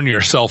turn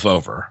yourself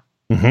over.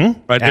 Mm-hmm.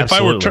 Right?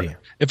 Absolutely.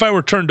 If I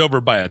were turned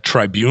over by a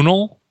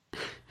tribunal,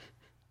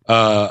 if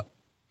I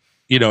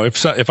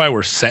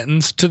were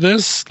sentenced to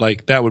this,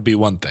 like that would be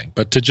one thing.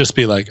 But to just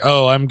be like,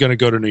 oh, I'm going to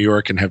go to New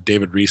York and have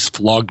David Reese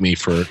flog me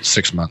for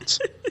 6 months.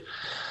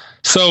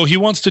 So he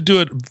wants to do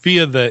it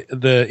via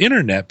the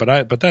internet,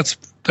 but that's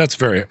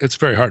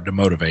very hard to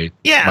motivate.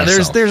 Yeah,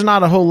 myself. there's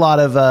not a whole lot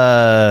of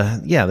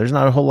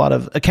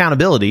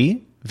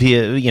accountability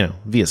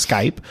via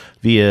Skype,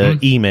 via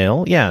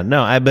email. Yeah,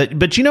 no,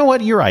 but you know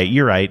what? You're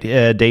right.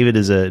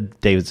 David's a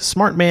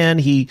smart man.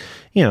 He,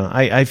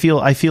 I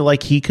feel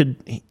like he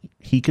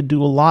could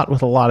do a lot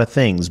with a lot of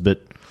things,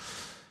 but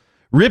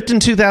ripped in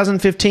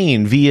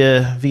 2015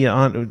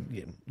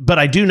 but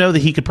I do know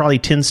that he could probably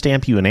tin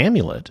stamp you an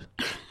amulet.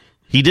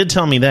 He did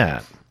tell me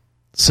that.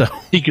 So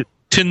he could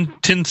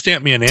tin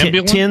stamp me an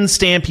amulet. Tin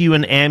stamp you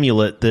an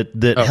amulet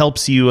that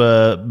helps you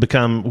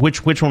become.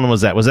 Which one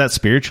was that? Was that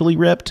spiritually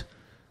ripped?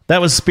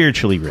 That was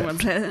spiritually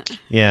ripped.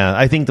 Yeah,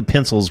 I think the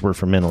pencils were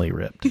for mentally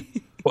ripped.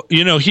 Well,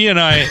 he and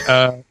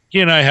I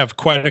have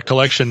quite a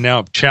collection now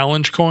of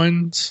challenge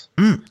coins.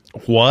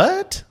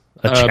 What?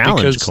 A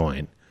challenge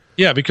coin?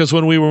 Yeah, because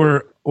when we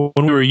were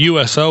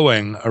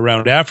USOing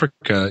around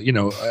Africa,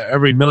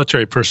 every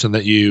military person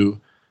that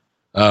you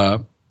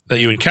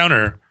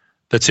encounter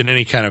that's in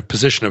any kind of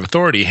position of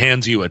authority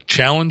hands you a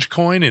challenge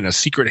coin in a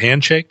secret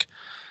handshake,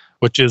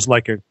 which is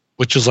like a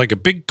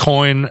big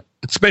coin.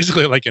 It's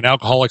basically like an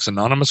Alcoholics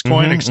Anonymous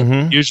coin, except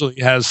it usually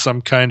has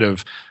some kind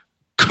of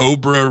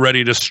cobra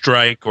ready to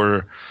strike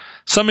or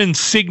some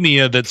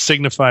insignia that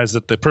signifies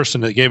that the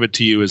person that gave it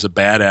to you is a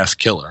badass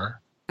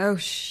killer. Oh,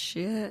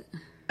 shit.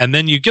 And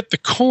then you get the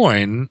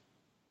coin,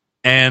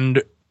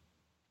 and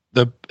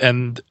I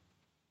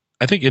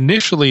think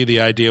initially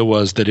the idea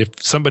was that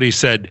if somebody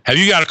said, have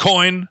you got a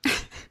coin?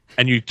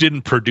 And you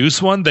didn't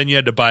produce one, then you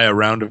had to buy a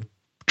round of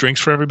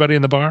drinks for everybody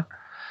in the bar.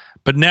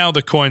 But now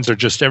the coins are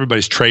just,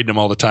 everybody's trading them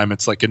all the time.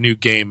 It's like a new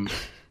game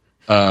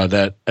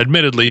that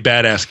admittedly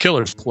badass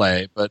killers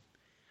play. But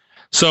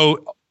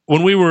so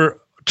when we were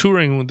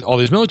touring with all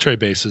these military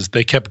bases,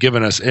 they kept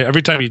giving us,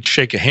 every time you'd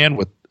shake a hand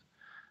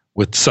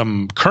with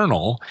some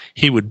colonel,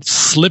 he would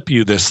slip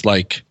you this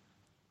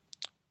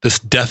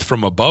death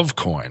from above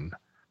coin.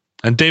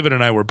 And David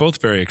and I were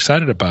both very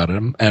excited about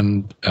him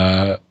and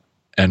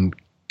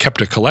kept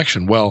a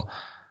collection. Well,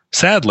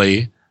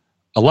 sadly,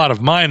 a lot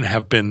of mine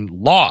have been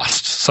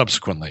lost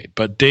subsequently,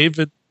 but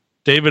David,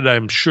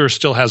 I'm sure,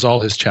 still has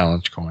all his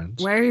challenge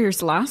coins. Why are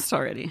yours lost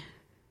already?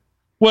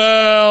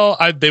 Well,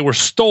 they were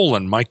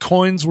stolen. My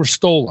coins were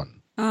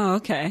stolen. Oh,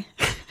 okay.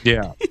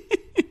 Yeah.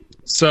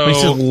 So he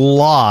said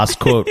lost,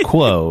 quote,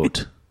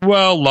 quote.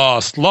 Well,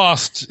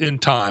 lost in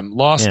time,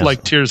 lost Yes.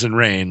 like tears in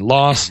rain,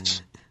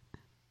 lost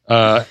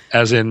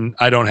as in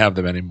I don't have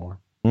them anymore.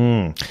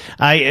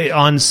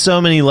 On so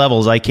many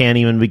levels, I can't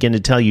even begin to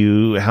tell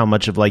you how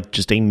much of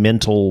just a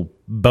mental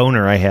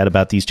boner I had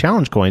about these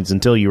challenge coins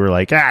until you were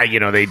like,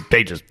 everybody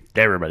just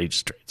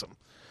trades them.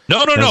 No.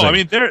 Like, I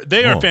mean,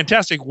 they are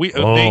fantastic.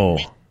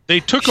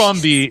 They took on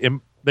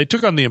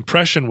the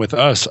impression with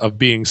us of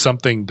being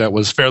something that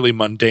was fairly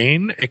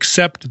mundane,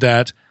 except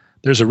that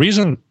there's a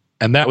reason,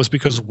 and that was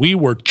because we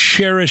were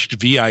cherished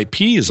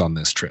VIPs on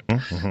this trip.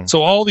 Mm-hmm.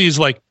 So all these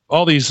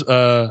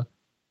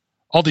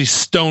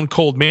stone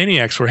cold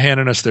maniacs were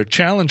handing us their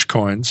challenge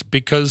coins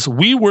because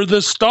we were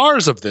the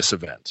stars of this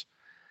event.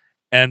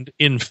 And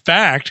in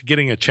fact,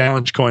 getting a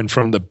challenge coin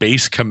from the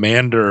base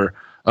commander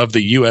of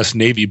the U.S.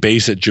 Navy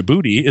base at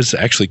Djibouti is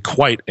actually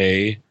quite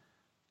a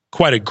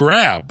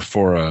grab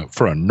for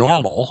a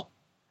normal.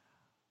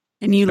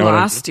 And you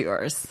lost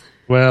yours.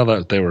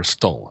 Well, they were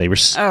stolen. They were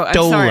stolen.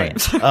 Oh, I'm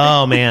sorry.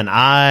 Oh man,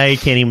 I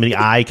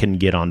can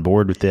get on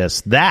board with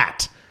this.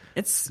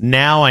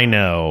 Now I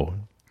know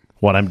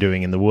what I'm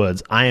doing in the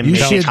woods. I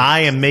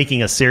am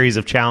making a series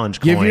of challenge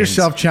coins. Give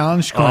yourself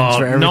challenge coins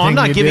for everything. No, I'm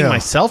not you giving do.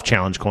 myself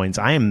challenge coins.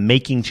 I am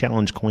making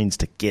challenge coins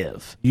to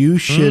give. You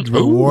should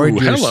reward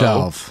hello.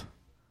 yourself.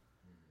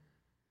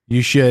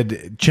 You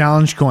should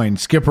challenge coin,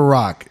 skip a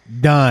rock,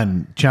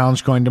 done.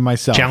 Challenge coin to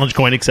myself. Challenge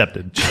coin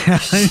accepted.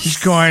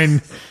 Challenge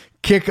coin,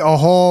 kick a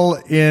hole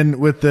in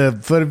with the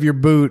foot of your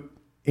boot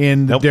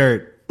in the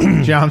dirt.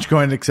 Challenge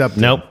coin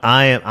accepted. Nope.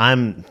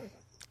 I'm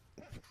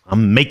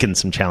making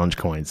some challenge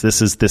coins.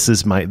 This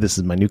is my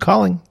new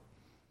calling.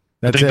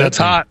 I think that's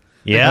hot.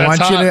 Yeah.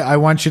 I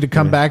want you to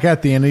come back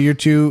at the end of your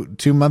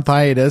 2-month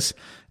hiatus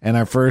and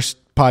our first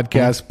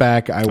podcast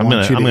back. I'm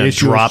gonna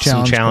issue drop us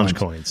some challenge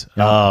coins.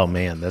 Oh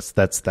man, that's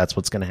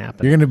what's gonna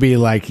happen. You're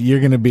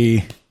gonna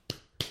be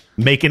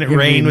making it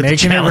rain with the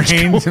challenge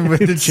coins.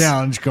 with the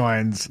challenge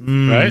coins.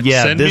 Right?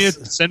 Yeah,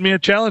 Send me a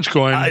challenge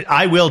coin.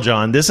 I will,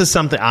 John. This is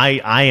something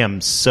I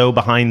am so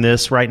behind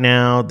this right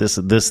now. This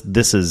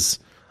is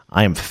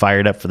I am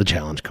fired up for the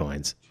challenge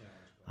coins.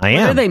 I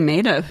am. What are they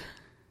made of?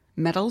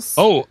 Metals?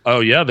 Oh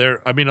yeah.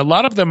 A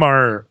lot of them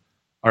are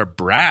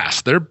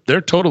brass.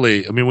 They're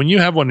totally. I mean, when you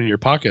have one in your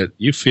pocket,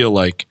 you feel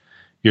like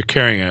you're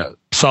carrying a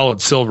solid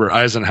silver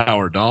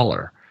Eisenhower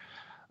dollar.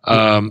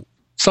 Some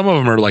of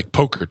them are like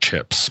poker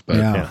chips, but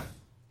yeah.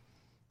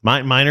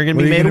 Mine are going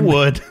to be made of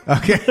wood.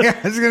 Okay,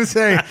 I was going to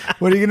say,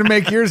 what are you going to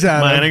make yours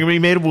out of? Mine are going to be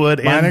made of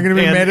wood. Mine are going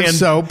to be made of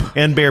soap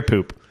and bear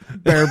poop.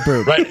 Bear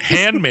poop, right?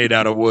 Handmade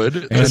out of wood.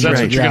 Because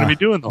that's what you're going to be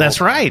doing.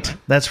 That's right.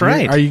 That's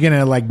right. Are you going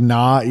to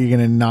gnaw? Are you going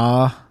to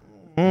gnaw?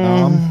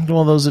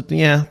 Well,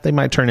 they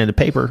might turn into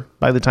paper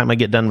by the time I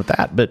get done with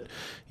that. But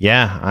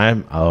yeah,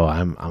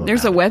 I'm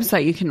There's a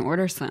website you can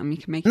order some. You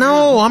can make.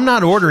 No, I'm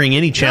not ordering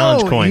any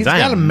challenge coins. He's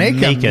got to make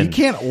them. You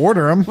can't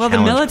order them. Well,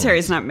 the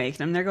military's not making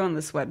them. They're going to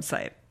this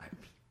website.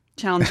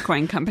 Challenge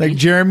Coin Company. Like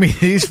Jeremy,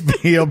 these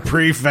feel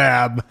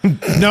prefab.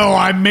 No,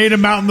 I made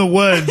them out in the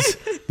woods.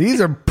 These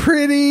are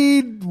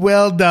pretty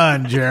well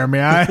done, Jeremy.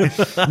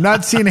 I'm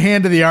not seeing a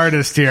hand of the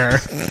artist here.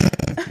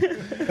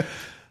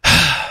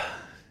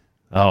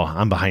 Oh,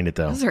 I'm behind it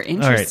though. Those are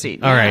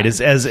interesting. All right.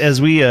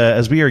 As we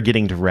are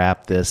getting to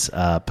wrap this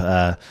up,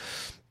 I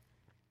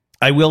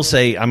will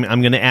say I'm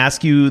going to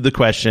ask you the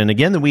question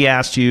again that we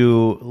asked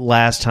you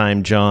last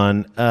time,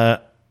 John.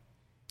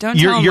 Don't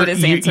tell him what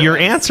his answer your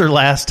was. answer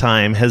last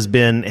time has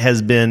been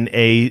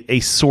a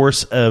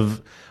source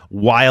of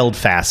wild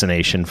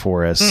fascination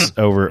for us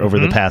over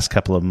the past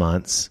couple of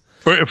months.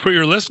 For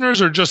your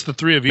listeners or just the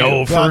three of you?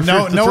 No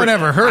one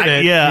ever heard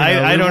it.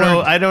 I don't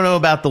know. I don't know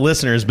about the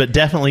listeners, but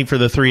definitely for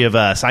the three of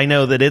us, I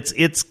know that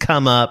it's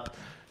come up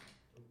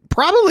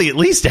probably at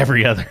least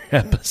every other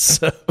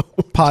episode.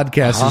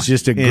 Podcast is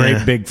just a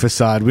great big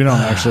facade. We don't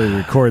actually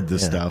record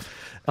this stuff.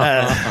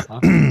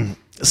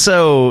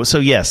 So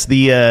yes,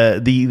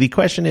 the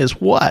question is,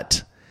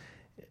 what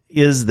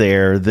is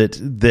there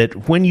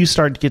that when you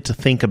start to get to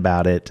think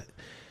about it,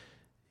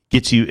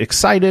 gets you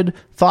excited,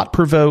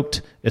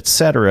 thought-provoked,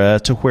 etc.,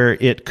 to where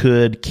it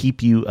could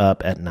keep you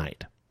up at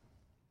night?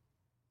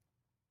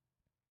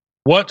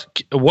 What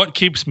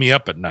keeps me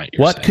up at night?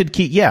 What could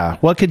keep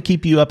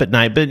you up at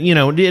night? But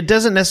it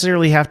doesn't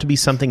necessarily have to be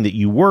something that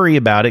you worry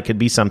about. It could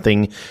be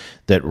something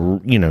that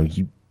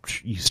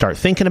you start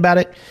thinking about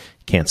it,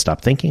 can't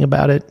stop thinking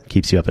about it,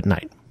 keeps you up at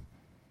night.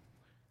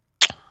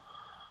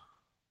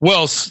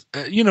 Well,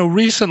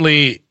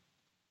 recently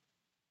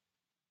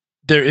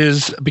there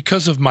is,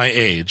 because of my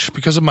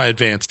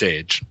advanced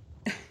age,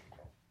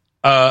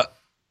 I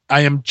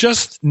am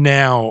just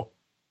now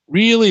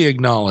really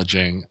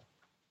acknowledging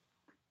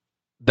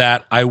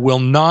that I will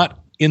not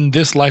in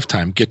this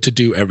lifetime get to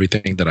do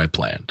everything that I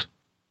planned.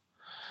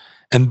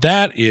 And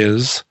that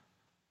is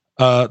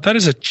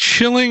a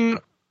chilling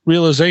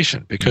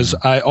realization, because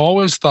I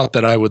always thought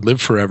that I would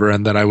live forever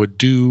and that I would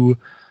do,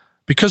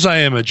 because I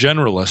am a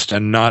generalist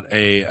and not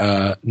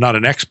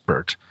an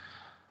expert.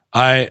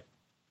 I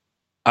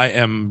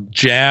am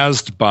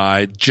jazzed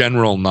by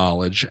general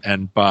knowledge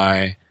and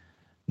by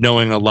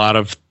knowing a lot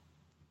of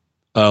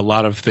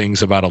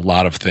things about a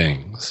lot of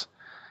things.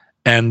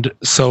 And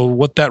so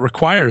what that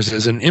requires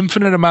is an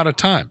infinite amount of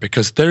time,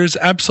 because there's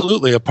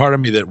absolutely a part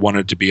of me that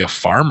wanted to be a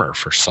farmer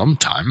for some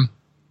time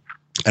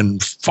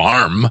and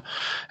farm.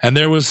 And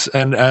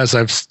as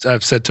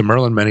I've said to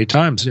Merlin many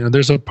times,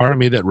 there's a part of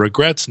me that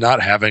regrets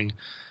not having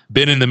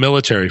been in the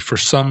military for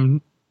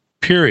some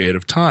period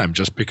of time,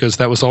 just because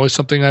that was always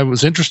something I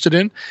was interested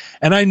in,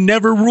 and I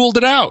never ruled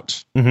it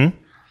out. Mm-hmm.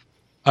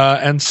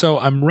 And so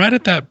I'm right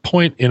at that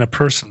point in a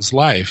person's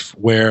life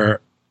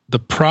where the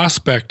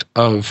prospect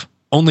of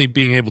only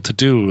being able to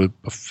do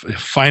a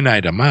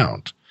finite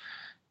amount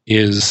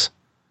is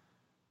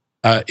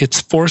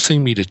it's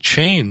forcing me to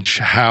change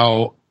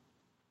how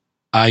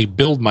I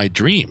build my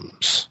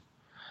dreams,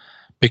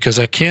 because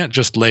I can't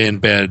just lay in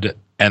bed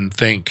and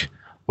think,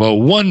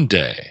 well, one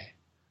day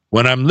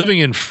when I'm living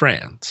in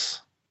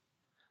France,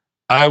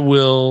 I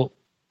will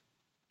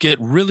get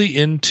really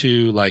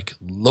into like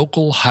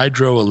local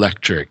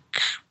hydroelectric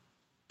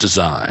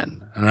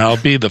design, and I'll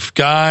be the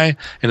guy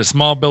in a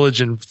small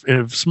village in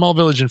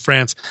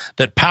France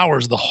that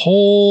powers the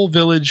whole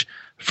village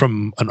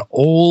from an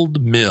old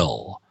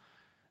mill.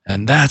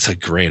 And that's a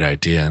great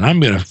idea. And I'm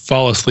going to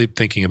fall asleep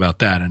thinking about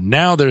that. And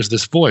now there's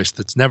this voice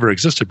that's never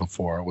existed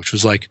before, which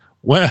was like,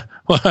 when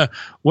are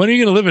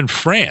you going to live in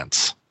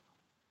France?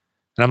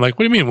 And I'm like, what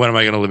do you mean? When am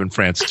I going to live in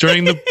France?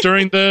 During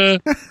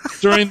the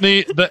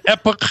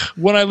epoch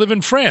when I live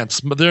in France,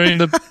 during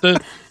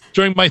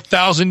my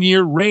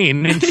 1,000-year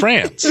reign in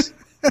France.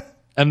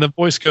 And the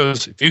voice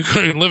goes, if you're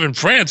going to live in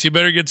France, you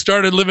better get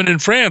started living in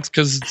France,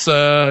 because it's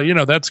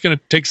that's going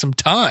to take some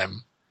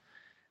time.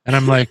 And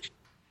I'm like,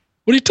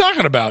 what are you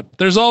talking about?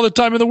 There's all the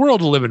time in the world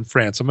to live in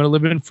France. I'm going to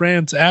live in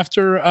France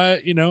after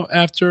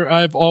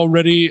I've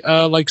already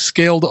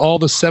scaled all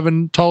the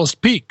 7 tallest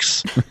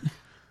peaks.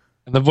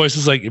 And the voice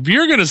is like, if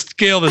you're going to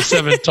scale the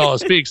 7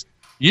 tallest peaks,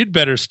 you'd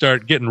better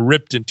start getting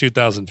ripped in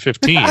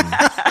 2015.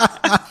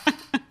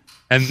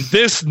 And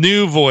this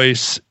new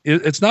voice,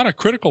 it's not a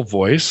critical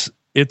voice.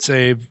 It's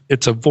a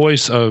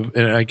voice of,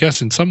 and I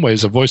guess in some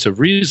ways, a voice of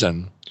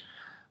reason,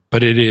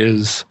 but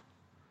it's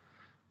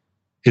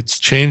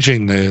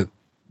changing the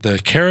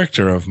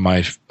character of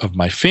my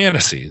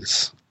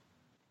fantasies.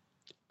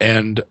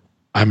 And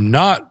I'm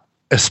not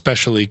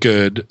especially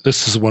good.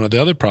 This is one of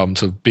the other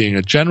problems of being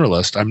a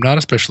generalist. I'm not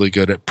especially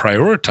good at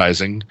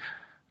prioritizing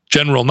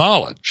general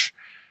knowledge.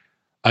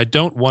 I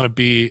don't want to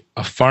be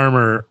a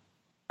farmer.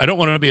 I don't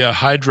want to be a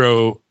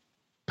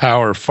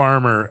hydropower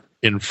farmer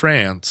in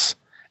France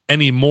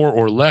any more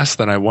or less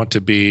than I want to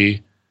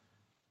be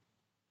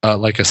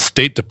like a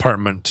State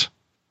Department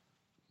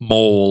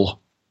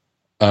mole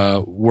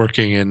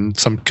working in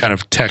some kind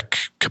of tech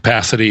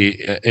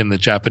capacity in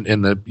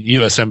the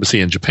U.S.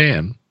 Embassy in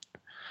Japan.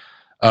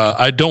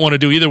 I don't want to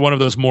do either one of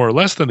those more or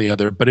less than the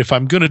other, but if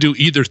I'm going to do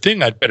either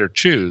thing, I'd better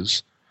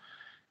choose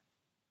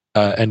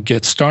and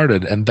get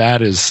started. And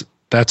that's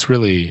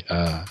really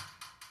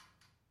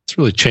it's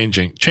really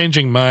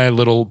changing my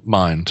little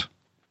mind.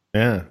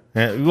 Yeah.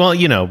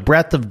 Well,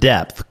 breadth of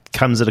depth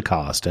comes at a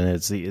cost, and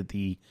it's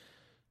the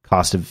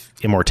cost of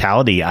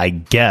immortality, I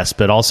guess,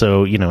 but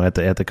also, at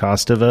the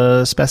cost of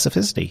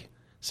specificity.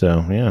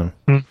 So, yeah.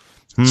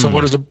 So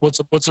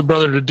what's a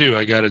brother to do?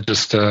 I got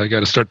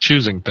to start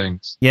choosing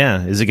things.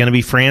 Yeah. Is it going to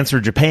be France or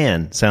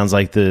Japan? Sounds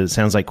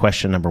like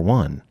question number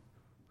 1.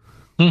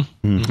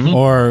 Mm-hmm.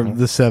 Or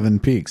the 7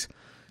 peaks.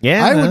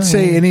 Yeah. I would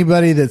say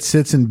anybody that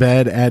sits in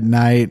bed at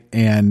night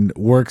and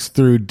works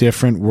through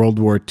different World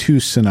War II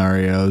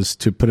scenarios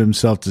to put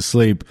himself to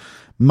sleep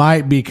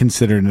might be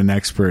considered an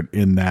expert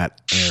in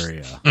that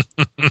area.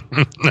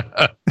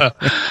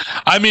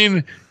 I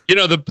mean,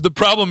 the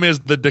problem is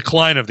the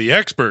decline of the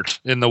expert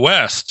in the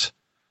West.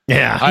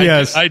 Yeah.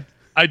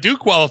 I do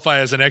qualify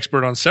as an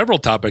expert on several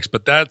topics,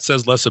 but that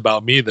says less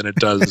about me than it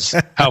does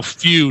how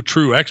few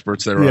true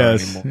experts there are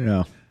anymore.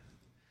 Yeah.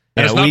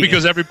 And it's not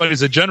because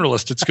everybody's a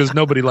generalist; it's because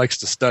nobody likes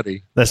to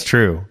study. That's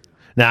true.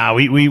 Now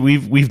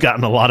we've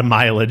gotten a lot of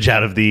mileage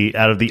out of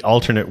the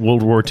alternate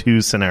World War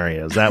II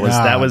scenarios. That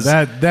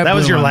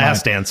was your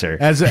last answer.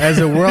 As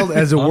a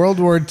World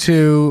War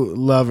II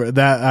lover,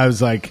 that I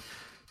was like,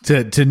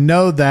 to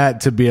know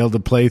that, to be able to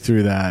play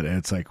through that,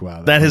 it's like,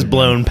 wow, that has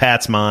blown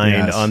Pat's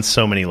mind on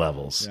so many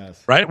levels.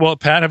 Yes. Right? Well,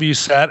 Pat, have you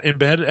sat in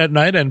bed at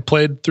night and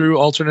played through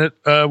alternate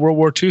World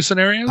War II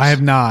scenarios? I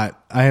have not.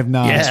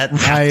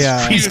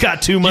 Yeah, he's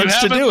got 2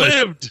 months to do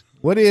lived. it.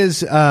 What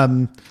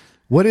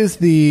is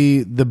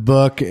the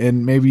book?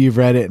 And maybe you've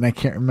read it, and I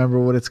can't remember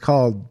what it's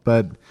called,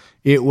 but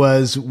it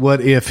was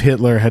What If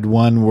Hitler Had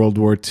Won World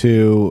War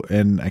II,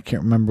 and I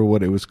can't remember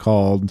what it was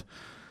called.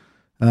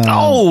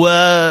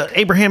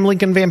 Abraham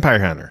Lincoln Vampire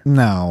Hunter.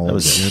 No, that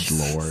was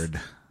good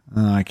Lord.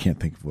 I can't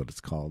think of what it's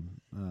called.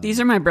 These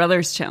are my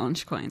brother's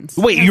challenge coins.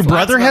 Wait, your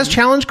brother has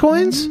challenge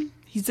coins? Mm-hmm.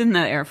 He's in the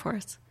Air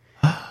Force.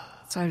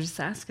 So I was just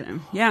asking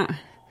him. Yeah.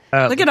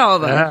 Look at all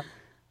of them.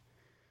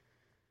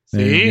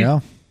 There you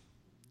go.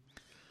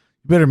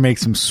 You better make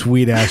some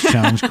sweet ass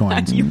challenge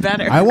coins. You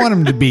better. I want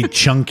them to be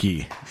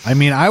chunky. I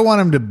mean, I want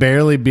them to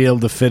barely be able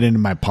to fit into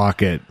my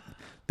pocket.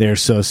 They're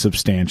so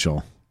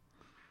substantial.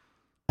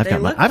 I've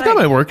got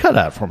my work cut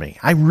out for me.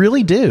 I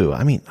really do.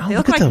 I mean, they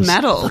look like those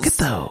medals. Look at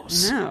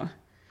those. I know.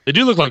 They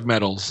do look like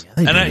medals.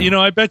 Yeah, and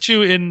I bet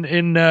you in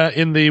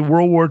the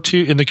World War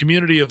II, in the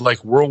community of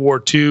like World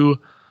War II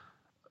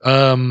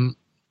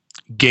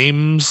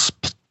games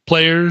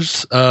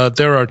players,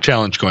 there are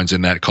challenge coins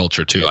in that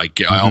culture too. I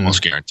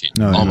almost guarantee.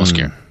 Almost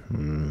guarantee.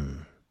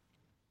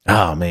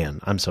 Oh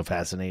man, I'm so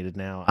fascinated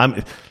now.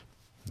 I'm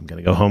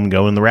gonna go home and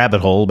go in the rabbit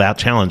hole about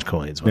challenge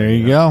coins. There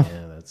you go.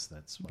 Yeah, that's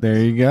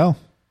there you go.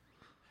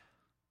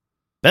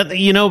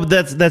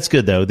 That's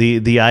good though.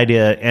 The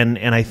idea, and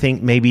I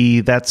think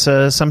maybe that's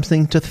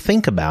something to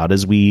think about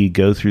as we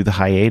go through the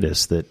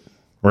hiatus, that,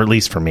 or at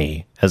least for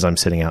me, as I'm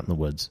sitting out in the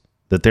woods,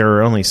 that there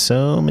are only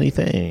so many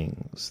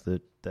things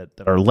that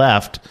are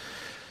left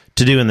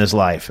to do in this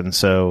life, and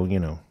so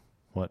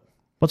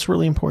what's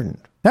really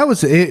important. That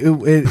was it,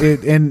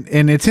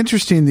 and it's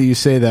interesting that you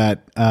say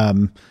that,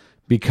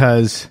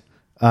 because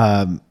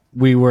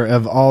we were,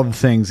 of all the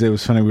things, it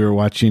was funny. We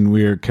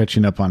were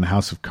catching up on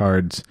House of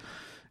Cards,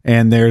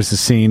 and there's a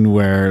scene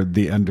where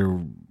the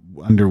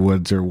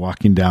Underwoods are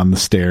walking down the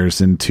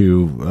stairs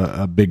into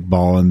a big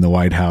ball in the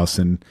White House,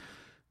 and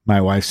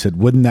my wife said,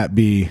 "Wouldn't that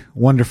be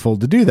wonderful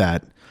to do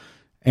that?"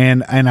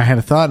 And I had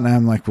a thought, and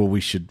I'm like, "Well, we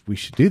should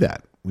do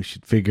that. We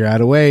should figure out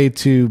a way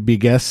to be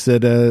guests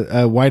at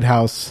a White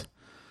House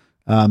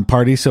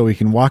party, so we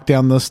can walk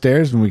down those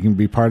stairs and we can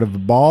be part of the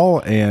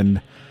ball."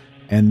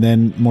 And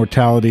then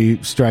mortality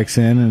strikes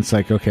in, and it's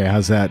like, okay,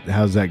 how's that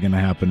going to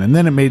happen? And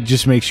then it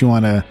just makes you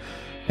want to,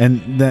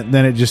 and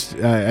then I just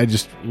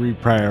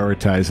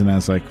reprioritize, and I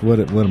was like, what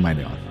am I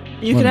doing?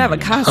 You could have a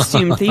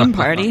costume theme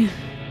party.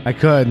 I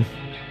could.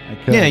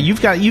 Yeah,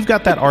 you've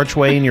got that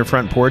archway in your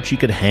front porch. You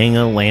could hang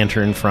a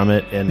lantern from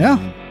it, and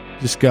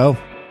just go.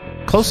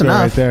 Close just enough.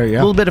 Go right there, yeah.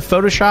 A little bit of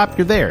Photoshop,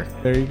 you're there.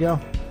 There you go.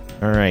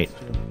 All right.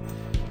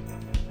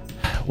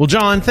 Well,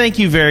 John, thank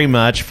you very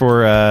much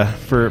for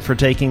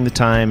taking the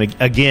time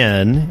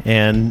again,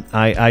 and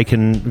I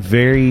can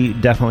very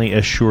definitely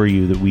assure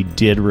you that we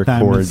did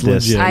record this.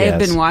 Legit. I have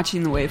been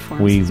watching the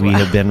waveforms. We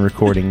have been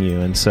recording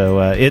you, and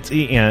so it's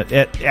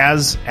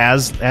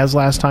as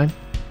last time,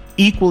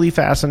 equally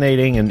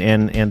fascinating,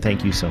 and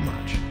thank you so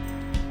much.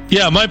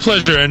 Yeah, my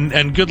pleasure,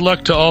 and good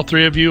luck to all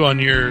three of you on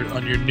your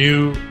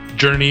new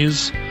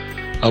journeys,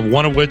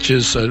 one of which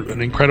is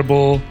an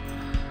incredible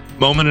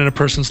moment in a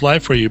person's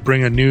life where you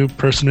bring a new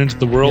person into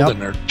the world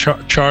and are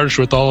charged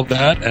with all of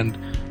that, and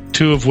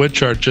two of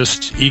which are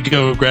just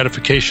ego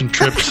gratification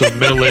trips of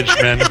middle-aged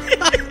men.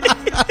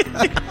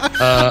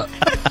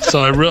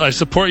 So I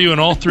support you in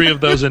all three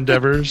of those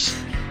endeavors,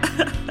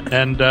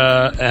 and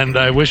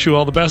I wish you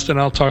all the best, and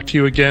I'll talk to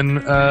you again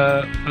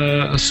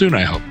soon,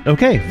 I hope.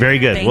 Okay, very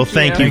good.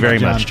 Thank you very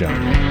John. much,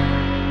 John.